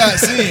 2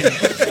 shots in.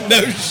 No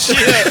shit.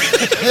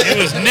 It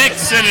was Nick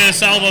sending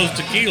us all those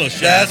tequila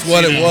shots. That's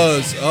what it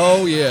was.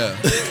 Oh, yeah.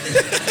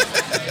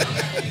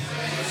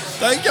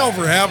 Thank y'all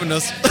for having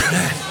us.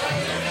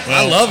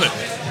 I love it.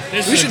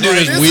 This We is should a do great,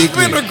 this This has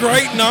weekly. been a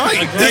great night.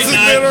 a This great has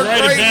night, been a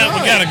great great event.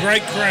 night. We got a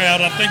great crowd.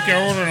 I think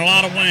they're ordering a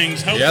lot of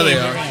wings. Hopefully, they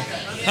are.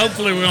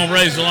 we're gonna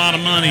raise a lot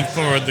of money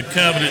for the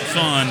Covenant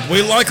Fund.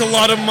 We like a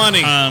lot of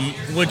money.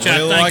 Which We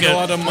I like think a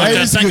lot of which money.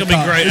 I It's a think good will be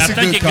cause. great. It's I a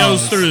think good it goes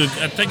cause. through.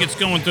 I think it's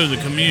going through the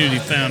Community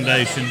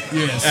Foundation.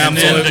 Yes.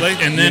 Absolutely.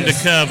 And then the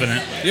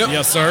Covenant,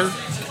 Yes, sir.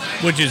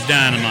 which is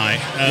dynamite.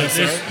 Yes,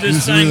 sir. This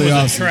It's thing really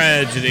was awesome. a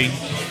tragedy,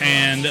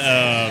 and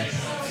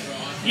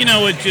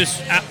it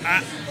just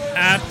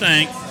I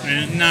think,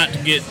 and not to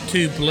get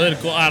too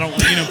political. I don't,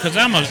 because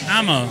I'm a.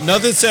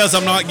 Nothing says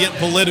I'm not getting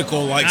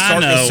political like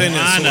starting a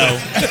sentence. I know.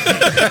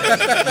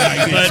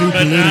 too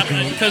but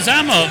political. because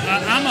I'm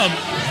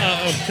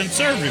a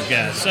conservative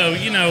guy, so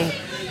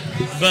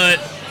but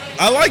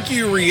I like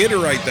you to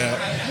reiterate that.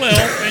 well,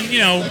 and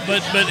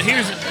but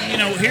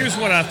here's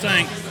what I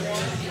think.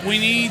 We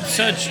need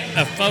such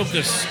a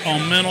focus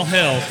on mental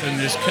health in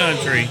this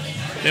country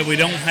that we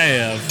don't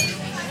have.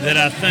 That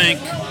I think,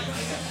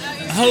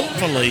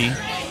 hopefully,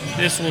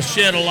 this will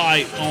shed a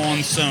light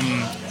on some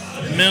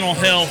mental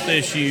health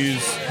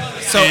issues.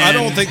 So I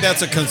don't think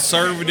that's a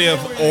conservative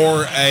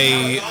or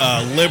a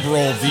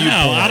liberal viewpoint.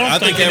 No, I don't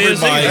think it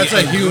is everybody either. That's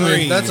a human-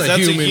 agrees. that's a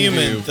human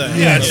view. thing.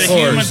 Yeah, it's of a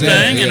human course,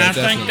 thing, yeah, and I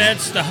definitely. think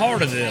that's the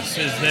heart of this.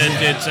 Is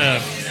that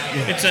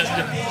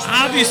it's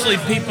obviously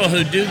people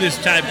who do this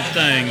type of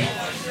thing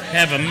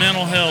have a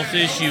mental health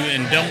issue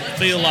and don't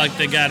feel like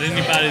they got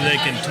anybody they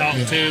can talk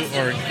to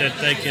or that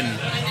they can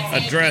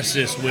address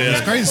this with.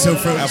 It's crazy. So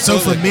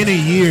for many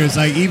years,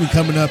 like even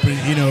coming up in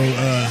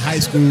high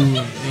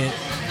school,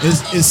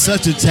 it's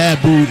such a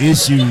taboo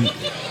issue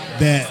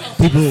that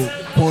people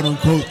quote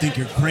unquote think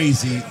you're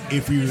crazy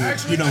if you're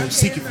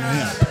seeking for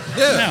help.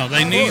 Yeah. No,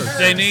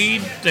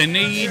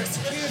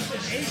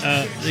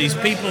 these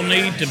people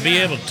need to be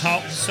able to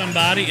talk to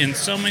somebody, and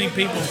so many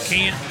people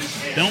can't.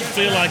 don't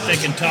feel like they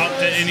can talk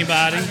to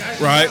anybody.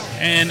 Right.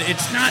 And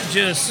it's not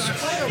just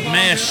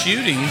mass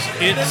shootings.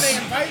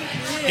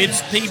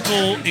 It's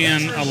people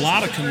in a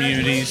lot of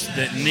communities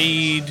that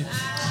need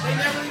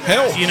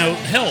Help.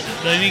 help.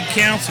 They need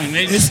counseling.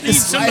 They just need It's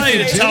somebody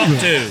life to in talk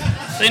general.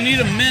 to. They need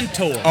a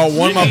mentor. Oh,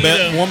 one They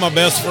of need my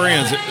best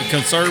friends,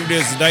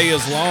 conservative's day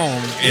is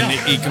long, and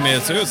Yeah. he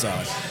committed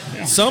suicide.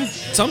 Yeah.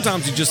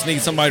 Sometimes you just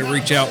need somebody to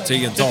reach out to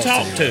you and to talk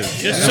talk to to. you.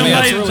 Just I mean, somebody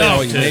that's to really talk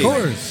all you to. need. Of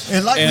course.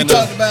 And like And, we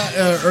talked about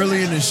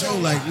earlier in the show,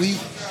 like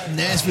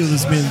Nashville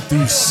has been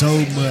through so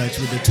much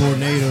with the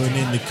tornado and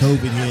then the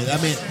COVID hit. I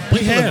mean,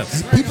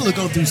 people have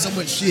gone through so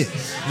much shit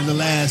in the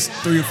last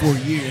 3 or 4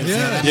 years.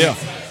 Yeah.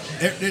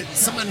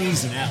 Somebody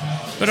needs an out.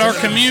 But our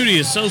community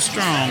is so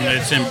strong that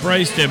it's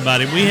embraced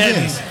everybody. We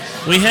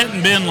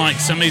hadn't been like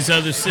some of these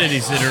other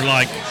cities that are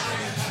like,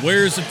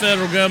 where's the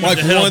federal government Like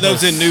to help one of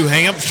those us? in New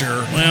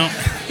Hampshire. Well,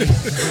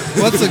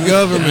 What's the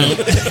government?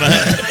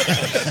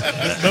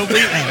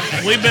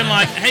 but we've been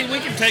like, hey, we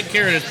can take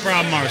care of this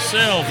problem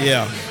ourselves.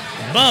 Yeah.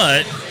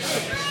 But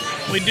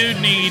we do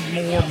need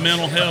more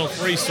mental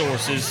health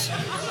resources,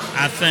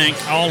 I think,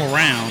 all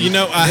around.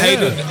 I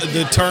hated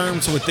the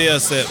terms with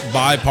this that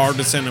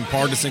bipartisan and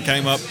partisan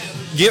came up.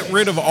 Get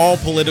rid of all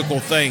political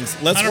things.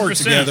 Let's work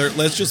 100%. together.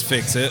 Let's just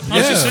fix it.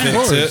 Let's just Yeah, of fix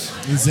course.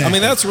 it. Exactly. I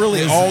mean, that's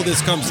really all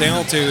this comes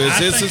down to.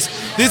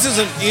 This is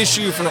an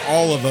issue for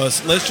all of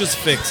us. Let's just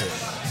fix it.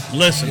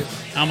 Listen,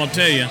 I'm going to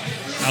tell you,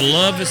 I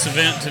love this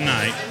event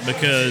tonight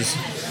because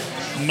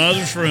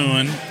Mother's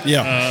Ruin,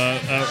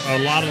 a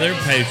lot of their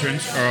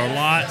patrons are a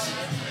lot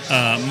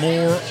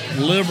more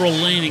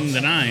liberal-leaning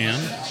than I am.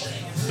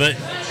 But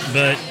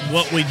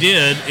what we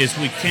did is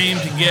we came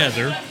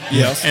together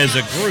as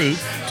a group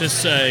to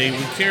say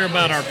we care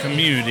about our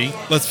community.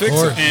 Let's fix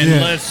it.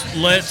 And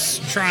let's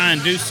try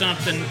and do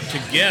something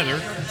together.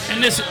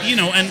 And this,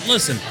 and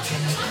listen,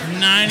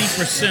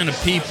 90%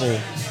 of people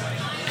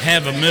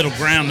have a middle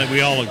ground that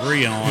we all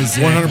agree on.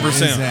 100%.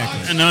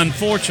 Exactly. And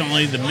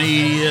unfortunately, the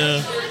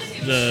media,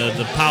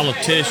 the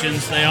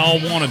politicians, they all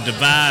want to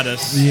divide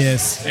us.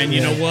 Yes. And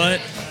you know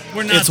what?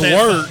 We're not It's that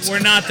words. we're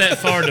not that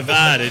far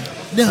divided.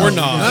 No, We're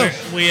not. no.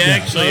 We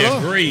actually No.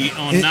 agree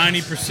on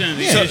 90% of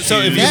the issues. So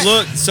if you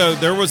look,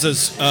 there was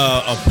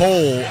a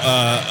poll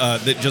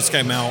that just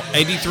came out.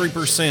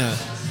 83%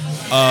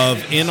 of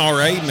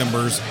NRA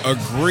members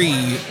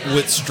agree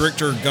with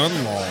stricter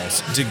gun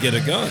laws to get a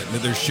gun.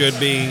 That there should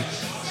be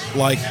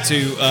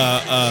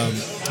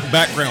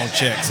background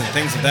checks and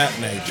things of that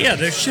nature. Yeah,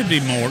 there should be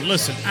more.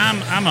 Listen,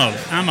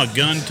 I'm a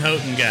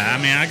gun-toting guy. I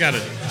mean, I got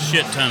a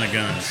shit ton of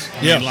guns.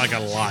 I mean, like a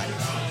lot.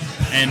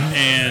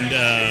 And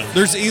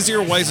There's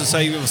easier ways to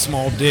say you have a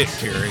small dick,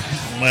 Carey.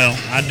 well,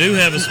 I do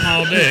have a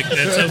small dick.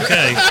 That's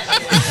okay.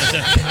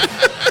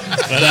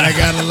 But I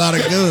got a lot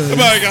of guns.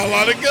 I got a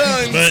lot of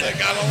guns. But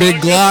Big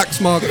Glock,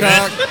 small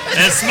cock.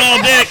 that small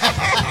dick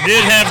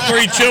did have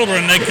 3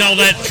 children. They call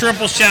that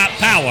triple shot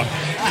power.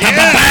 I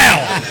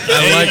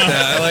like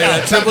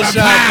that. Triple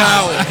shot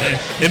power.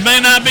 It may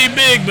not be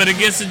big, but it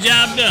gets the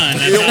job done.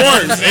 That's It all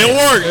I'm works. saying. It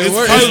works. It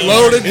works. potent. It's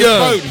loaded gun.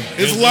 potent.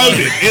 It's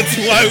loaded. It's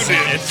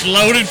loaded. It's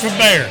loaded for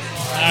bear.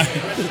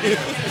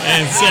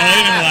 And so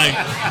anyway,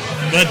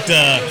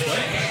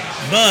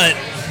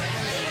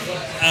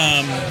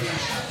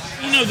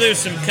 there's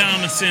some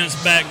common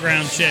sense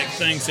background check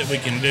things that we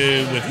can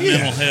do with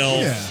mental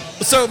health. Yeah.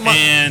 So my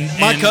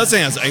And-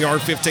 cousin has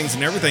AR-15s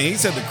and everything. He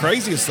said the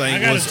craziest I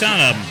thing got was a ton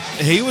of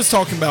them. he was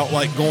talking about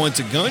like going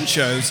to gun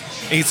shows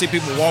and you see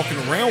people walking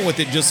around with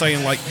it just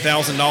saying like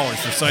 $1,000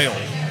 for sale.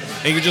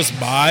 And you just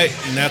buy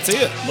it and that's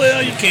it.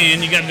 Well, you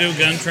can. You got to do a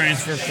gun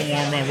transfer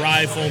form. A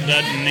rifle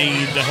doesn't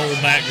need the whole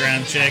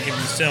background check if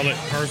you sell it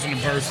person to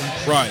person.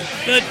 Right.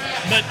 But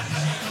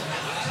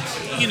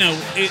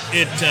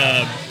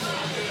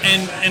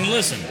and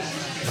listen,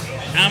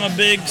 I'm a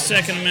big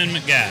Second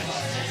Amendment guy.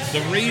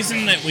 The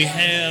reason that we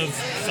have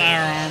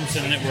firearms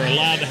and that we're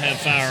allowed to have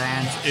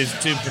firearms is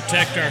to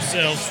protect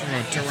ourselves from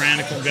a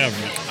tyrannical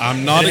government.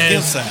 I'm not It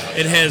against has- that.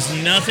 It has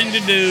nothing to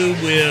do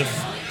with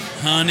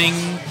hunting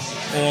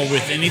or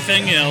with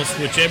anything else,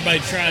 which everybody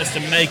tries to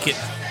make it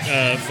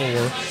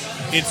for.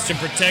 It's to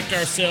protect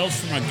ourselves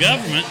from a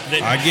government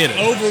that I get it.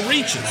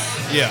 overreaches.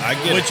 Yeah, I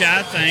get it. Which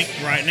I think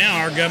right now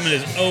our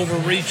government is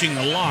overreaching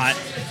a lot.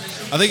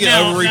 I think it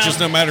overreaches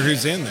no matter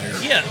who's in there.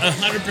 Yeah,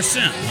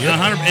 100%.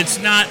 100. It's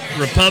not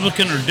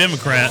Republican or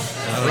Democrat.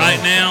 Right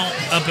now,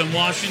 up in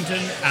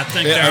Washington, I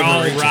think It they're all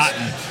overreaches.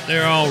 rotten.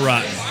 They're all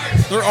rotten.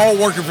 They're all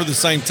working for the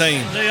same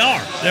team. They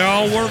are. They're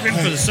all working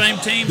for the same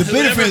team. The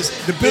benefits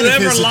are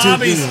too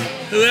good.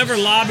 Whoever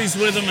lobbies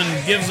with them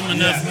and gives them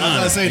enough I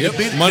money. was gonna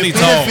say, Money the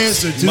talks.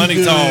 benefits are too Money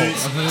good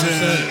talks.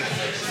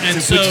 And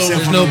to so, put yourself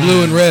There's no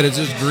blue and red. It's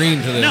just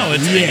green to them. no,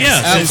 it's Yes,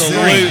 it's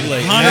absolutely.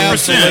 green. 100%.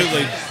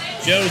 Absolutely.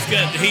 Joe's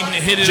got he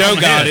hit it. Joe on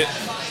the got head.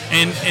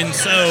 it. And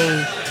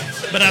so,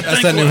 but I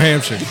That's think that New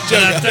Hampshire.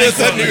 But I think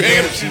what we-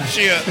 Hampshire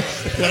shit.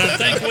 What I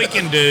think we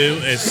can do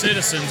as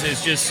citizens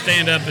is just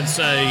stand up and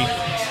say,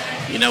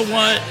 you know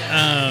what?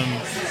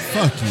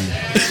 Fuck you.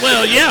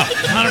 Well, yeah,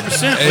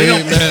 100%.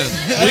 Amen.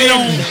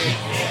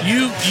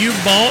 You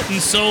bought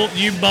and sold.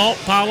 You bought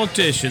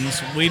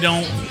politicians. You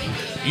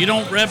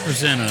don't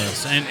represent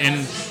us,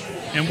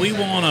 and we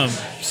want to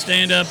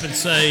stand up and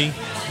say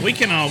we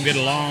can all get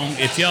along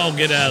if y'all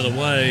get out of the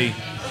way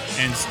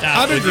and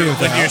stop with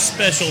your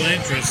special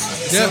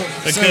interests. Yeah.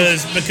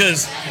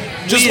 Because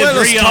Just let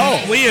us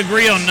talk. we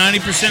agree on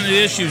 90% of the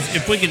issues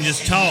if we can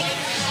just talk.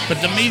 But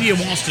the media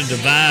wants to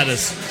divide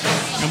us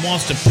and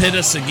wants to pit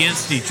us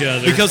against each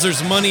other Because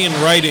there's money in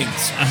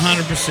ratings.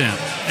 100%.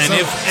 And So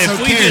if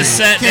we Carey, just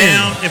sat Carey.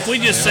 down, if we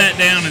just sat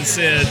down and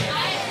said,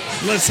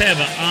 let's have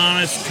an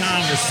honest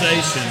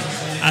conversation,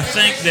 I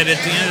think that at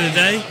the end of the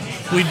day,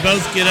 we'd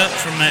both get up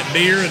from that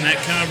beer and that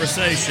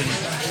conversation,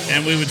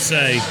 and we would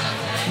say,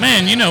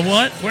 man, you know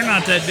what? We're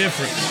not that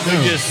different. No.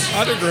 We just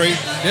I'd agree.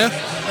 Yeah.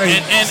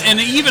 and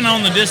even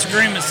on the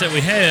disagreements that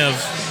we have,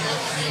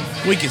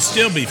 we could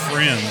still be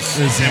friends,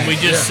 and we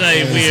just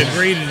say we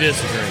agree to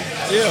disagree.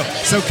 Yeah.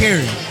 So,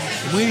 Carey,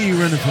 when are you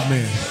running for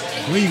mayor?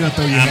 When are you gonna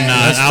throw your I'm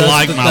hat? not. I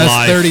like my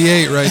life. That's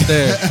 38 right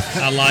there.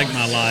 I like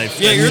my life.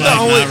 Yeah, you're That's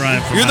the like only. not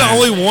running for You're the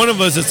mayor. only one of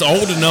us that's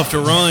old enough to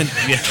run.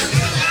 Yeah.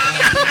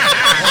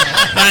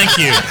 Thank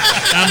you.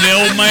 I'm the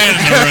old man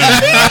in the room.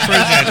 I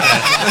appreciate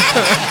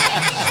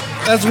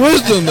that. That's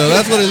wisdom, though.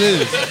 That's what it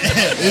is.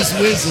 It's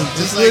wisdom,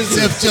 just like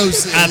Steph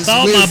Joseph. I It's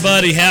thought my wisdom.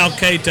 buddy Hal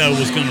Cato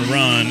was going to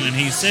run, and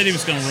he said he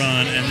was going to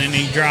run, and then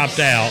he dropped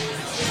out,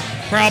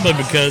 probably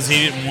because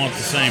he didn't want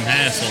the same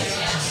hassle.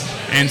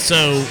 And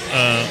so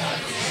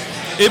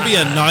It'd be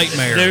a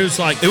nightmare. there's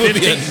like It would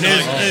be 15, a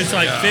there's, nightmare. there's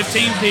like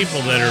 15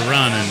 people that are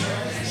running.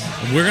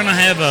 We're going to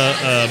have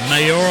a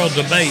mayoral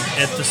debate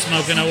at the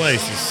Smoking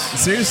Oasis.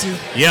 Seriously?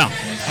 Yeah.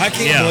 I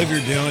can't Yeah. believe you're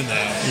doing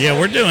that. Yeah,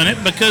 we're doing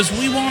it because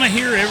we want to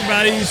hear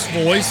everybody's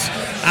voice.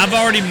 I've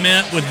already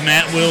met with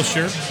Matt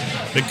Wilshire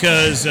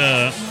because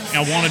I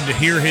wanted to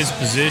hear his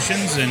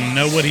positions and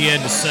know what he had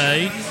to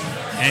say.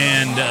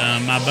 And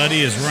my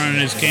buddy is running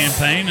his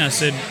campaign. I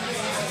said,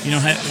 you know,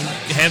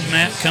 have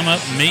Matt come up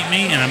and meet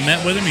me. And I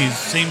met with him. He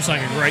seems like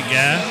a great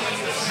guy.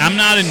 I'm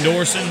not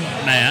endorsing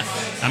Matt.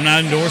 I'm not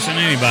endorsing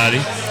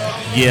anybody.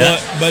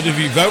 Yeah. But if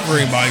you vote for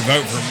anybody,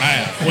 vote for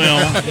Matt. Well,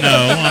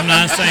 no, I'm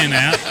not saying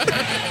that.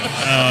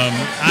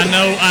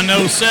 I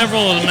know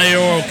several of the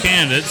mayoral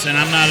candidates, and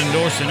I'm not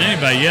endorsing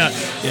anybody yet.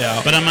 Yeah.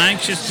 But I'm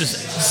anxious to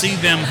see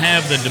them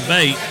have the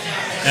debate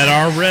at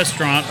our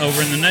restaurant over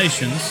in the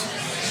Nations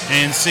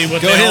and see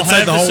what Go they ahead all and say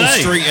have the to whole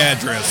say. street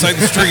address. Say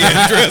the street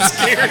address,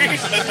 Carey.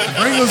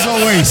 Bringle's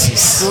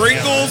Oasis.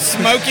 Bringle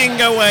Smoking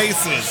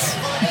Oasis.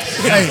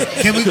 Hey,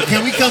 can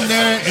we come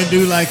there and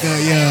do like a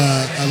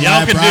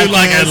Y'all live can do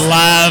like a broadcast?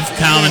 live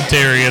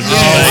commentary of the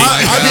Yeah,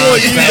 debate. I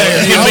want you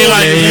there. You can be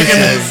like,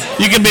 Yes.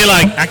 you can be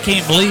like, I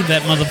can't believe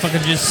that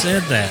motherfucker just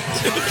said that.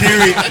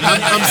 Carey,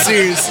 I'm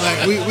serious.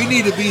 Like we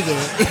need to be there.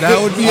 That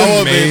would be I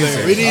wanna be amazing.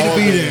 there. We need to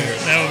be there.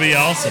 That would be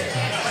awesome.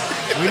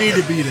 We need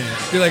to be there.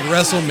 It'd be like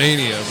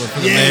WrestleMania, but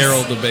for the Yes.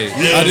 mayoral debate.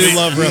 I do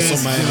love Yes,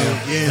 WrestleMania.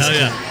 Joe. Yes, Hell Joe.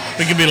 yeah.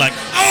 We could be like,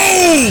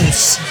 oh,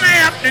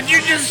 snap. Did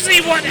you just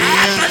see what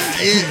happened?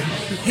 Yeah.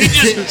 He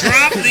just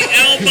dropped the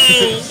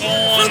elbow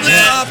on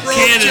that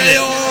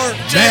candidate.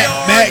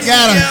 Matt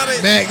got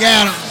him. Matt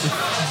got him.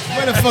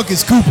 Where the fuck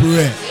is Cooper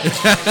at?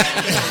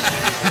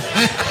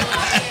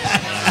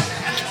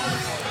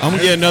 I'm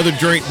gonna get another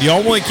drink. Do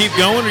y'all want to keep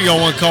going, or y'all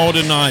want to call it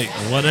a night?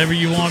 Whatever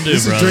you want to do,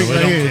 This is a brother. drink We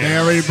right don't here. care. They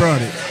already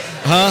brought it.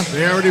 Huh?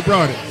 They already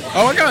brought it.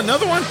 Oh, I got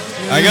another one.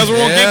 I guess we're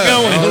gonna Yeah. keep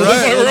going. All right,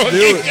 We're let's gonna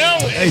do keep it.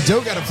 going. Hey, Joe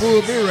got a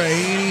full beer right.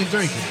 He ain't even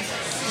drinking.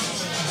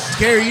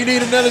 Carey, you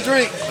need another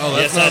drink? Oh,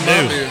 that's Yes, I not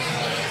my do. beer.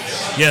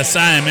 Yes,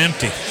 I am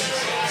empty.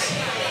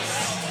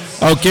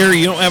 Oh, Carey,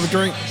 you don't have a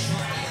drink?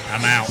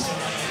 I'm out.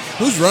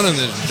 Who's running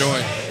this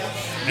joint?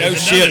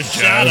 There's No another shit,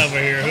 shot Joe. over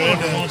here.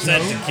 Whoever wants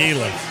that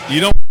tequila.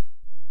 You don't.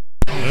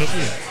 What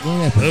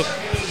happened? Oop.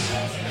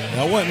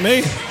 That wasn't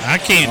me. I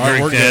can't All right,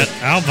 drink we're that.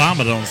 good. I'll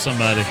vomit on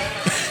somebody.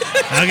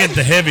 I'll get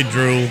the heavy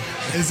drool.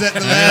 Is that the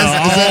I'll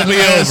last? Is that the be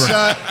last over.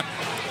 shot?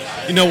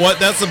 You know what?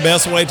 That's the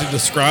best way to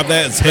describe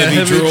that. It's heavy,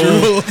 Heavy drool.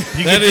 drool.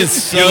 That is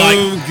so you're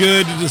like-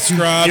 good to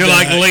describe. You're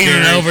like that,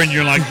 leaning Carey. over and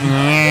you're like,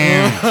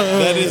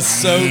 That is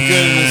so good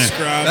to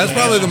describe. That's that.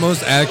 probably the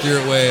most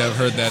accurate way I've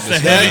heard that the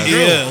described. heavy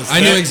That drool. is. I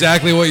knew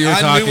exactly what you were I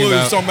talking knew what he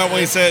was about. talking about when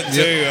he said it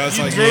too. I was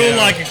you like, drool yeah.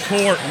 like a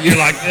quart. You're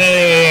like,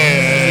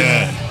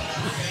 ugh.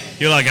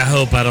 You're like, I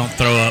hope I don't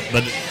throw up,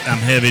 but I'm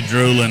heavy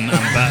drooling.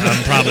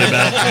 I'm probably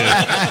about to.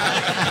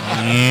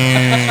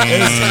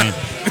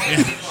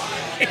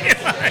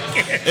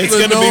 It's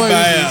gonna be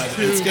bad.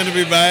 It's gonna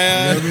be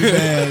bad. It's gonna be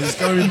bad. It's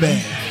gonna be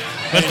bad.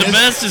 But the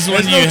best is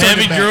when there's no you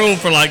heavy turning back. drool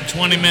for like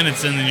 20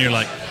 minutes and then you're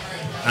like,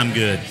 I'm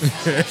good.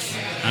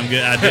 I'm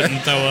good. I didn't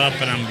throw up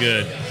and I'm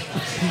good.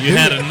 You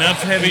had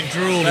enough heavy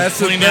drool to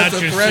clean out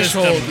a your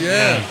threshold, system.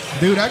 yeah.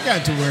 Dude, I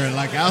got to where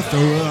like I'll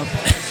throw up,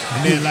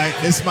 and then like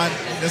that's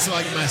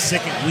like my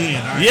second win.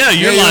 All right? Yeah,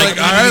 you're you're like, like,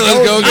 all right,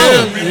 let's go oh,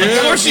 get him.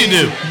 of course you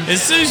do.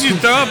 As soon as you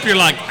throw up, you're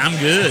like, I'm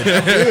good.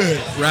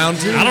 Round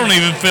two. I don't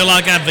even feel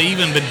like I've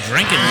even been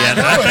drinking yet.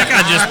 I think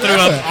I just threw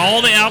up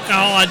all the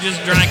alcohol I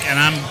just drank, and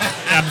I'm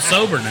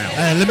sober now.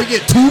 Let me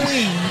get 2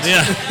 wins,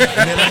 Yeah.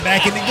 and then I'm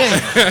back in the game.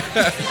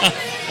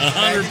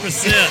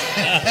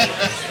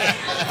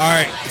 100%. All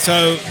right,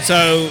 so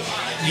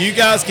you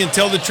guys can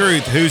tell the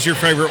truth. Who's your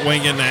favorite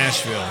wing in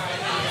Nashville?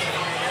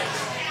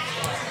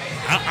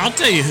 I'll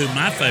tell you who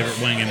my favorite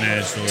wing in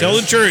Nashville Tell the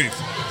is. truth.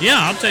 Yeah,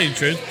 I'll tell you the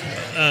truth.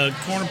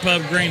 Corner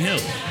Pub Green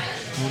Hills.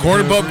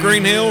 Corner Pub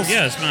Green Hills?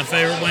 Yeah, it's my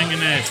favorite wing in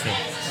Nashville.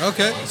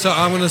 Okay, so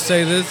I'm going to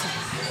say this.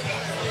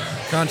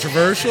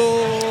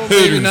 Controversial,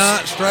 maybe Hooters.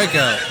 not.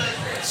 Strikeout.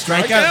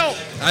 Strikeout.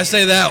 I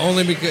say that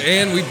only because,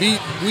 and we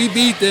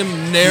beat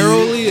them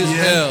narrowly as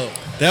hell.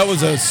 That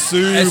was a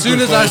super. As soon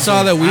as I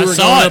saw that we I were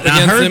saw going it. up I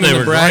against heard them they in the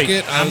were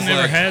bracket, great. I was I've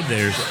never like, had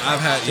theirs. I've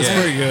had, It's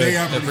pretty good. They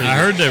are They're pretty pretty I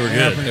heard they were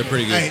good. They're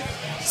pretty good.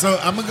 Hey, so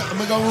I'm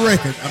gonna go on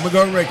record.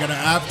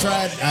 I've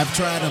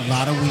tried a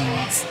lot of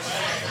wings.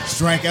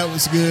 Strikeout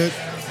was good,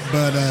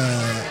 but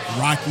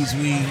Rocky's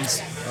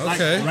wings,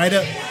 Okay. like, right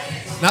up,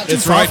 not too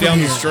It's far right from down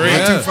the here. street. Not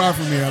Yeah. too far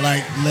from here,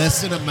 like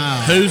less than a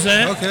mile. Who's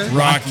that? Okay.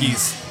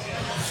 Rockies.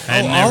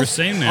 I'd never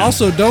seen them.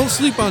 Also, don't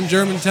sleep on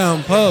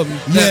Germantown Pub.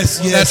 Yes,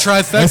 That yes.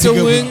 trifecta That's a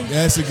good wing. one.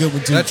 That's a good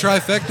one too. That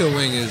trifecta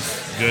wing is,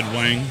 Good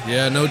wing.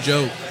 yeah, no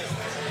joke.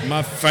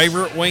 My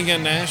favorite wing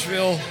in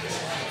Nashville,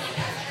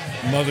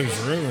 Mother's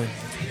Ruin.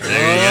 There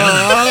you go.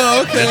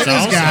 Oh, okay. That's this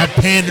awesome. guy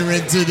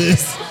pandering to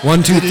this.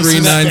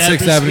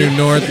 12396 Avenue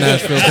North,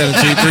 Nashville,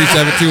 Tennessee,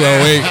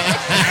 37208.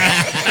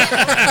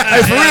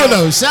 Hey, for real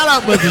though, shout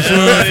out Mother's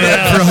Ruin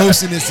for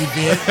hosting this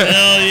event.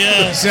 Hell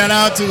yeah. Shout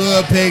out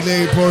to Peg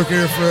Leg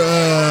Porker for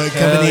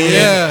coming in.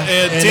 yeah.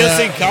 And And,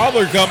 Tennessee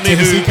Cobbler Company,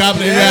 Tennessee who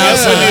Cobbler, yeah, yeah.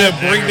 also need to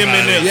bring them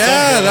in at Yeah,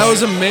 some that point.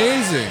 was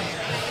amazing.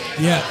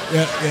 Yeah.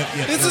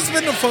 This has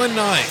been a fun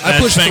night. I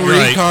That's pushed been 3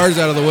 great. cars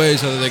out of the way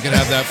so that they could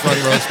have that front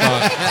row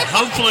spot.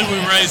 Hopefully we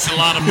raised a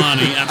lot of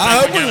money.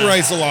 I hope we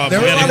raise a lot. There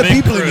of were a money. lot of big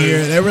people in crew.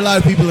 here. There were a lot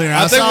of people in here.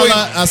 I think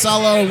I saw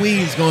a lot of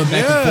wings going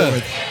back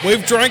and forth.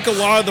 We've drank a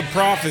lot of the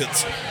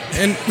profits.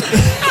 And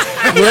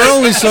we're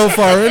only so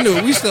far into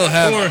it. We still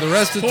have Poor- the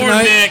rest of poor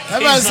tonight. Nick.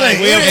 I'm about to He's say, like,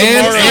 we have and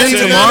tomorrow, it's too. not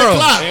even 9 And we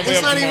o'clock. have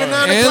It's not even 9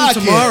 o'clock And yet.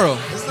 tomorrow.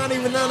 It's not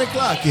even 9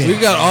 o'clock yet. We've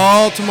got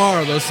all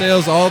tomorrow. Those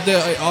sales all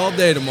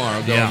day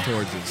tomorrow going Yeah.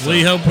 towards it. So.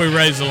 We hope we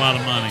raise a lot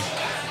of money.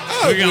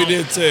 I hope we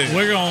did too.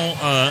 We're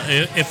gonna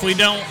if we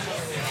don't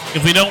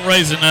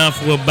raise enough,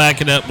 we'll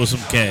back it up with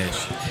some cash.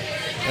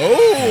 Oh,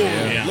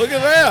 Yeah. look at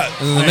that.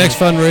 And then the next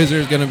fundraiser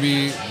is going to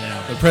be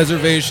the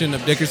preservation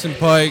of Dickerson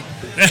Pike.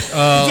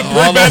 All the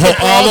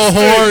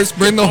whores.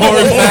 Bring the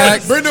whores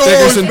back. Bring the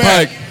Dickerson whores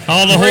back. Pike.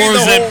 All the Bring the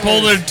whores that whores.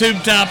 pull their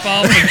tube top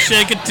off and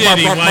shake a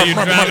titty while you're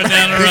driving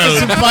down the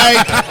Dickerson road.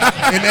 Pike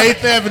and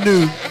 8th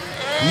Avenue.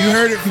 You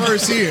heard it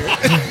first here.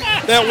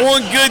 That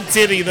one good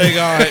titty they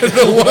got.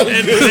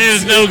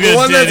 There's no good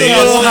One that's titty. a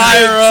little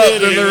higher up titty,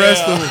 than the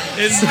rest yeah. of them.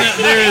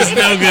 There is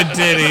no good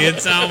titty.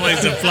 It's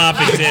always a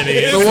floppy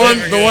titty. The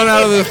one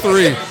out of the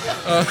 3.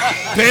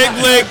 Peg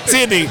leg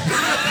titty.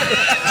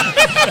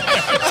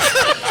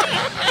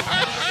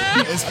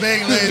 It's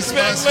Peg Leg.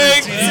 Peg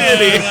leg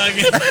titty.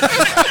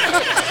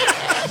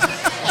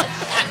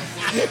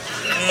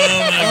 Oh my Oh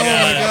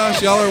my god.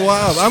 gosh, y'all are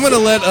wild. I'm going to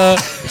let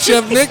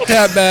Chef Nick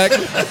tap back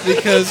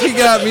because he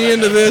got me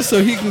into this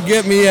so he can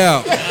get me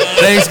out.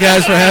 Thanks,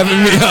 guys, for having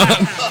me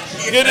on.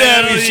 Good to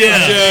have you,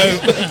 Chef Joe.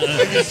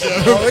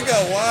 Oh, it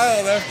got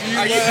wild after you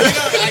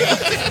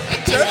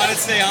left. Do you want to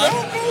stay on?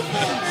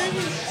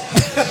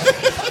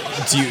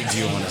 Do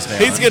you want to stay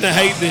He's on? gonna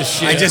hate this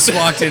shit. I just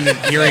walked in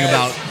hearing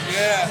about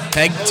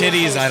peg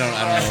titties. I don't know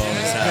what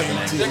was happening.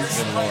 Good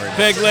Lord.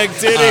 peg leg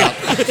titty.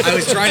 I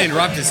was trying to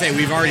interrupt to say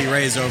we've already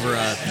raised over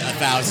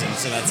 1,000,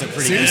 so that's a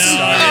pretty good Seriously?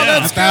 start. Oh,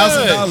 that's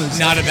 $1,000.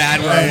 Not a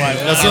bad one.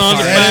 That's not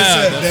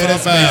bad. That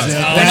is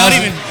amazing. We're not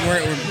even.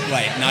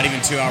 We're not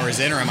even 2 hours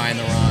in, or am I in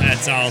the wrong?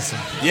 That's awesome.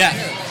 Yeah.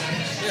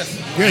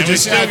 Good, And we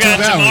just still shot 2 got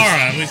hours.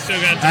 tomorrow. We still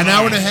got tomorrow. An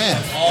hour and a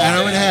half. An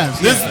hour and a half.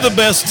 This is the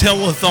best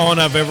telethon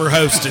I've ever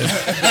hosted.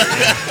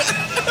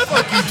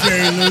 Fuck you,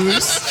 Jerry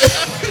Lewis.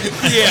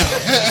 Yeah.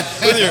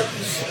 With your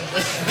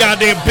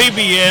goddamn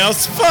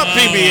PBS. Fuck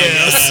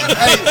PBS.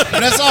 Hey, but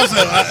that's also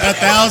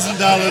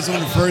 $1,000 on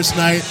the first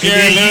night. And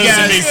Gary then Lewis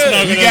would be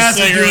smoking those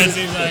cigarettes.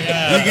 He's like,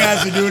 You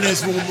guys are doing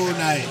this one more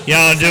night.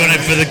 y'all are doing it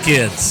for the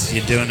kids.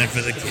 You're doing it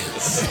for the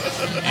kids.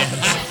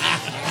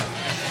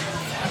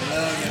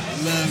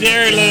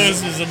 Jerry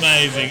Lewis was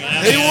amazing.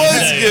 He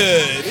was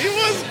good. He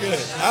was good.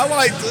 I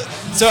liked it.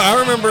 So I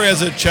remember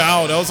as a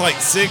child, I was like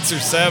 6 or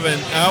 7.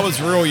 I was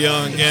real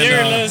young. Jerry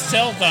And Lewis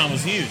telethon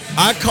was huge.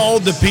 I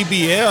called the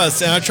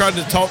PBS and I tried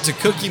to talk to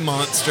Cookie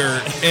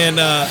Monster. And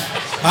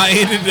I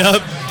ended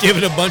up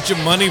giving a bunch of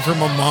money for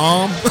my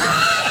mom.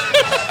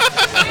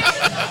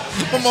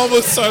 My mom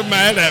was so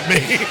mad at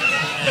me.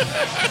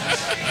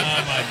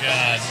 Oh my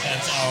God,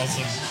 that's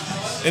awesome.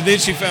 And then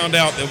she found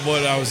out that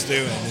what I was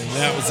doing. And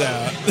that was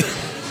that.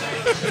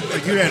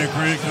 Like you had a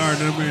credit card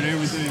number and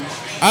everything.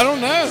 I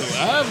don't know.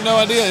 I have no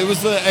idea. It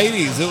was the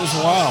 80s. It was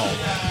wild.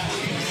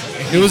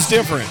 It was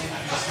different.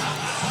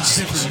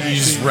 You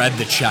just read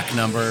the check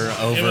number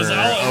over It was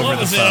over what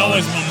the was it? phone.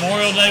 Always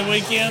Memorial Day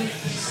weekend.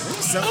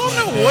 I don't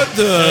know what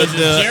the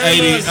Jerry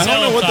 80. Lewis I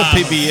don't know what the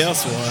telethon.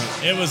 PBS was.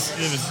 It was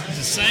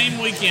the same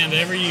weekend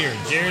every year.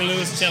 Jerry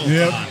Lewis Telethon.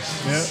 Yep.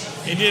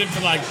 He did it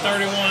for like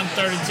 31,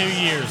 32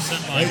 years,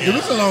 something like It that.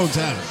 was a long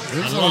time.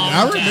 It was A a long long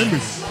I time. remember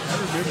it.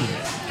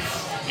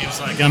 He was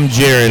like, I'm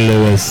Jerry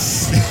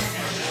Lewis.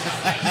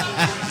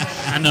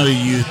 I know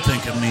you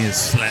think of me as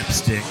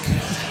slapstick,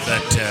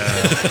 but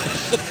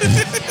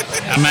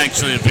I'm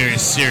actually a very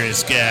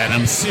serious guy, and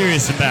I'm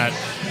serious about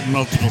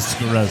multiple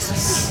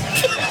sclerosis.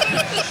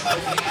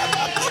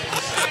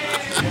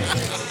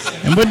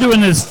 And we're doing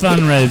this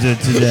fundraiser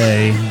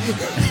today.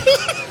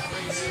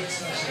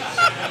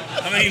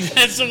 I mean,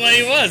 that's the way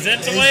he was.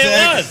 That's the way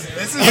it was.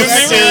 This You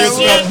remember serious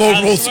that?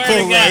 about multiple I swear to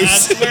God.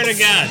 sclerosis. I swear to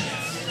God.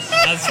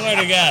 I swear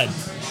to God.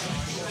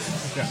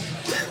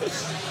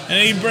 And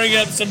then he'd bring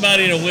up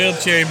somebody in a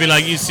wheelchair. He'd be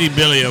like, you see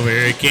Billy over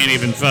here. He can't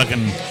even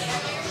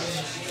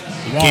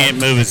can't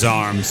move his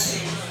arms.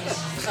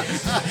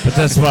 But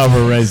that's why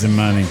we're raising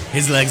money.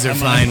 His legs are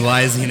fine.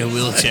 Why is he in a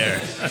wheelchair?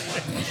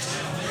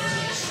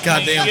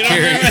 Goddamn, You don't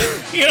Carey. remember?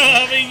 You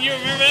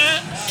remember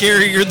that?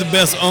 Carey, you're the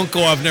best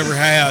uncle I've never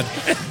had.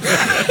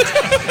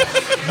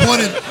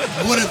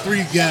 One in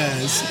three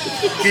guys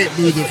can't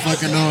move their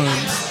fucking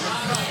arms.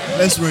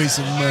 Let's raise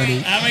some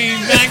money. I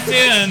mean,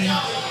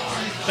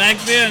 back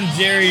then,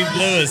 Jerry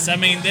Lewis, I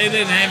mean, they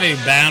didn't have any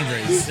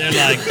boundaries.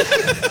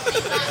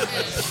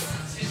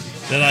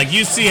 They're like,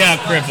 you see how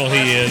crippled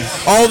he is.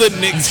 All that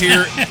Nick is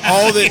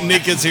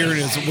hearing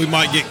is we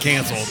might get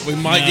canceled. We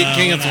might get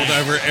canceled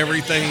over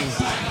everything.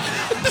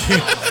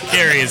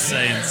 Carey is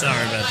saying,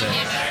 sorry about that.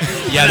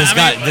 Yeah, this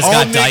all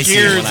got Nick dicey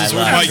hears when I is we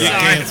left. might get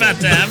Sorry canceled. about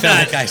that. I felt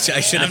like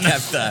I should have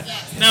kept the.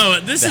 No,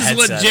 this The is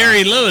what headset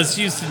Jerry Lewis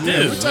used to do.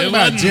 We're talking It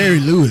about wasn't- Jerry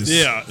Lewis.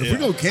 Yeah, If we're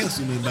going to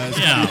cancel anybody, it's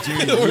Yeah. gonna be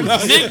Jerry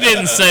Lewis. Nick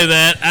didn't say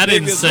that. I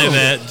didn't didn't say know.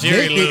 that. Jerry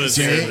Nick didn't Lewis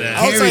say said it. that. I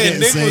was Carey saying didn't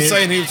Nick say was it.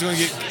 saying he was going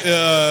to get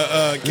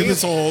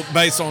canceled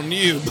based on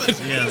you, but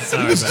Yeah, It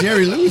sorry was about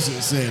Jerry Lewis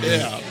that said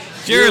that. yeah.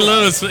 Jerry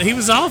Lewis, he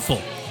was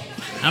awful.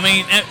 I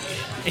mean,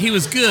 he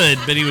was good,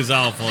 but he was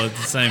awful at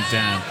the same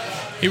time.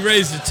 He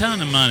raised a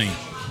ton of money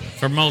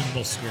for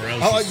multiple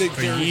sclerosis I like that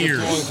for Carey's years.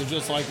 employees are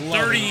just like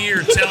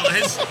 30-year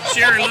his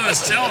Jerry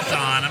Lewis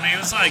telethon. I mean,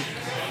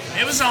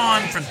 it was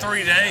on for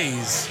 3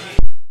 days.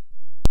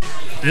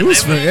 It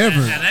was They would-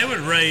 forever. and they would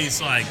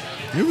raise like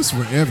It was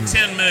forever.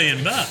 $10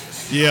 million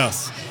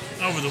Yes.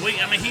 over the week.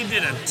 I mean, he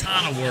did a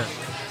ton of work.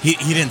 He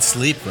didn't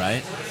sleep,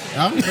 right?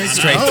 I don't think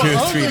Straight I don't- through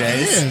I don't 3 think he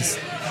days. is.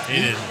 He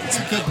did. He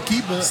couldn't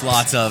keep up. It's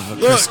lots of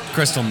Look.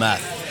 crystal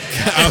meth.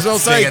 I was going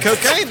to say, Big at-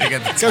 cocaine. big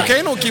at the time.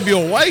 Cocaine will keep you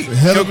awake.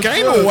 hell of a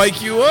Cocaine drug. will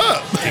wake you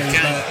up.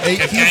 Eight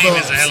Cocaine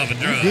keyboards. is a hell of a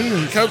drug.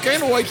 Good.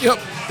 Cocaine will wake you up.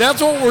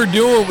 That's what we're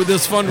doing with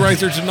this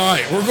fundraiser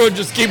tonight. We're going to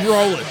just keep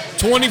rolling.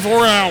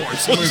 24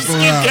 hours. Let's just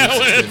 24 keep hours.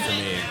 going. For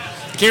me.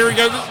 Carey,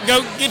 go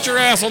get your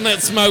ass on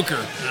that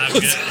smoker. I'm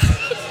good.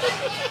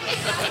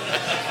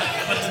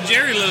 But the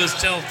Jerry Lewis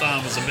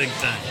telethon was a big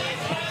thing.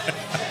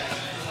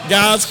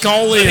 Guys,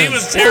 call in. He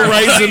was We're terrible.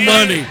 raising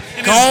money.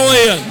 Call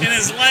in. In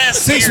his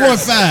last years,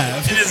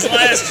 615. in his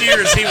last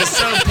years, he was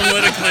so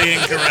politically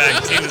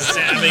incorrect. He was,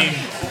 I mean,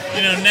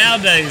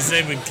 nowadays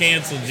they would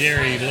cancel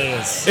Jerry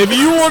Lewis. If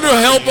you want to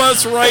help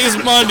us raise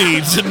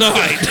money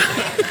tonight,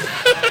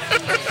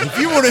 If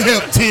you want to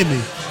help Timmy,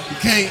 you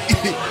can't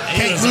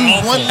was lose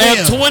awful. one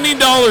at limb.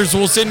 $20,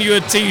 we'll send you a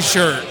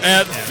T-shirt.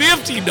 At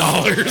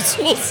 $50,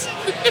 we'll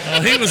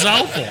Oh, he was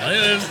awful.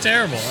 It was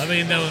terrible. I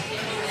mean,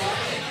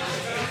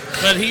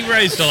 but he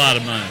raised a lot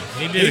of money.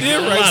 He did a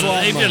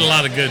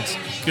lot of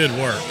good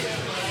work.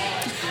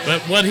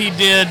 But what he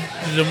did,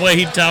 the way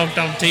he talked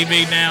on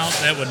TV now,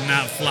 that would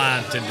not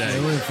fly today.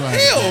 It went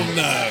Friday. Hell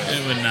no.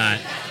 It would not.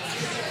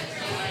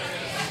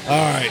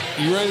 All right,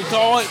 you ready to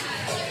call it?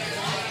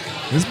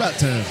 It's about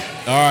time.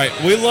 All right,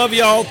 we love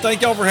y'all.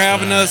 Thank y'all for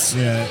having us.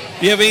 Yeah.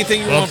 Do you have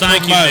anything you Well, want to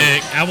thank you, promote?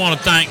 Nick. I want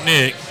to thank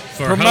Nick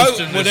for Promote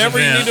hosting this whatever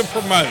event. you need to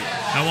promote.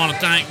 I want to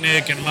thank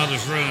Nick and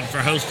Mother's Ruin for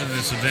hosting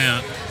this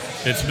event.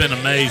 It's been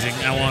amazing.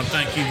 I want to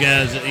thank you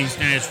guys at East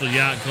Nashville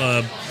Yacht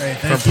Club Hey,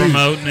 for thank you.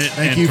 promoting it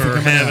Thank and you for for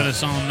coming having out.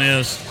 us on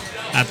this.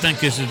 I think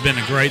this has been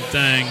a great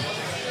thing.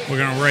 We're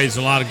going to raise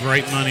a lot of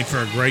great money for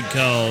a great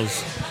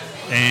cause,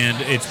 and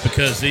it's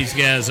because these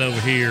guys over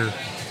here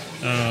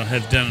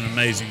have done an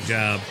amazing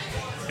job,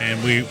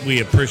 and we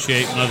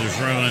appreciate Mother's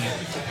Ruin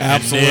and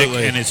Absolutely.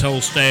 Nick and his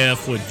whole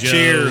staff with Joe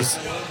Cheers.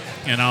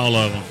 and all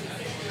of them.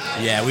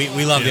 Yeah, we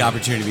love the Yeah.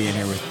 opportunity to be in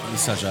here with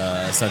such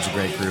a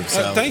great group.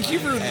 So Thank you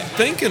for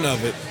thinking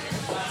of it.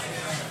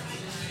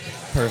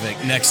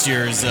 perfect. Next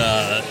year's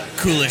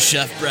coolest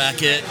chef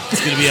bracket.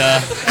 It's gonna be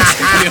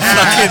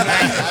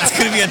it's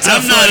gonna be a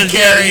tough I'm not one, a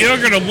Carey. You're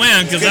going to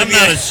win because gonna I'm be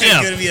not a- a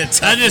chef. it's gonna be a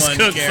tough I just one,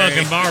 cook Carey.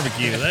 fucking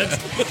barbecue. That's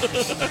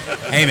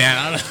Hey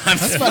man, I'm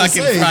about to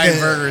fucking say, frying man.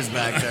 burgers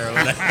back there.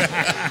 Over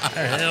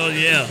there. hell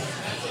yeah.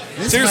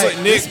 This Seriously,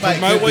 might- Nick, this might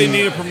promote could what you be-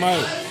 need to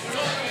promote.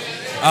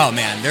 Oh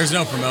man, there's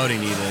no promoting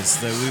needed.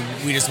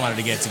 We just wanted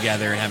to get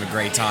together and have a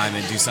great time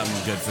and do something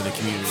good for the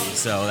community.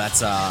 So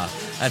that's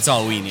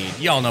all we need.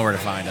 Y'all know where to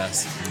find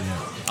us.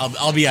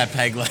 I'll be at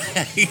Peg Leg.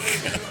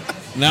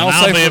 Now And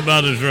I'll be say at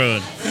Mother's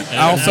Ruin.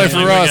 I'll say There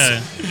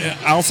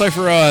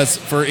for we us,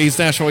 for East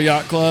Nashville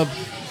Yacht Club,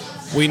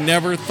 we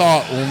never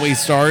thought when we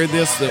started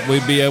this that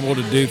we'd be able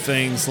to do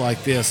things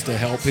like this to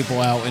help people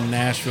out in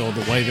Nashville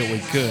the way that we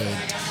could.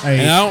 Hey.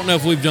 And I don't know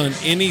if we've done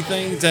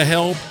anything to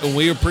help, and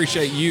we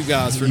appreciate you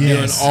guys for doing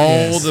Yes, all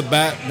yes. the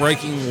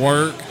back-breaking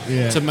work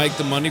Yeah. to make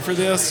the money for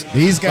this.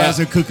 These guys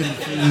But are cooking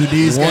food.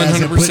 These guys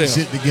are putting 100%.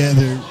 shit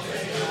together.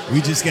 We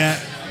just got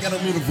a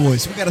little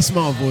voice. We got a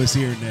small voice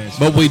here in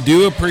Nashville. But we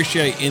do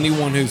appreciate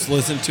anyone who's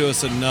listened to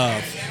us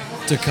enough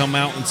to come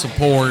out and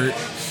support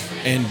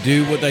and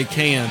do what they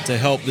can to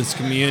help this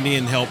community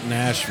and help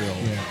Nashville.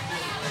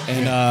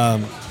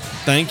 And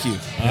thank you.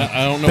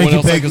 I don't know Thank what you,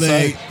 else I Peg can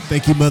Leg. say.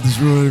 Thank you, Mother's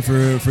Ruin,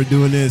 for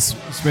doing this,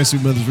 especially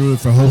Mother's Ruin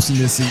for hosting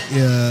this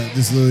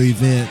little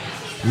event.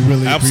 We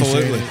really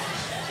Absolutely. appreciate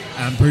it.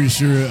 I'm pretty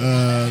sure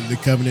the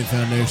Covenant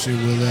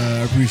Foundation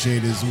will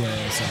appreciate it as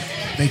well. So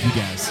thank you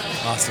guys.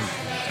 Awesome.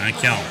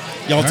 Thank y'all.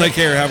 Y'all take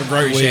care. Have a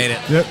great Appreciate week.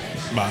 it. Yep.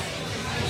 Bye.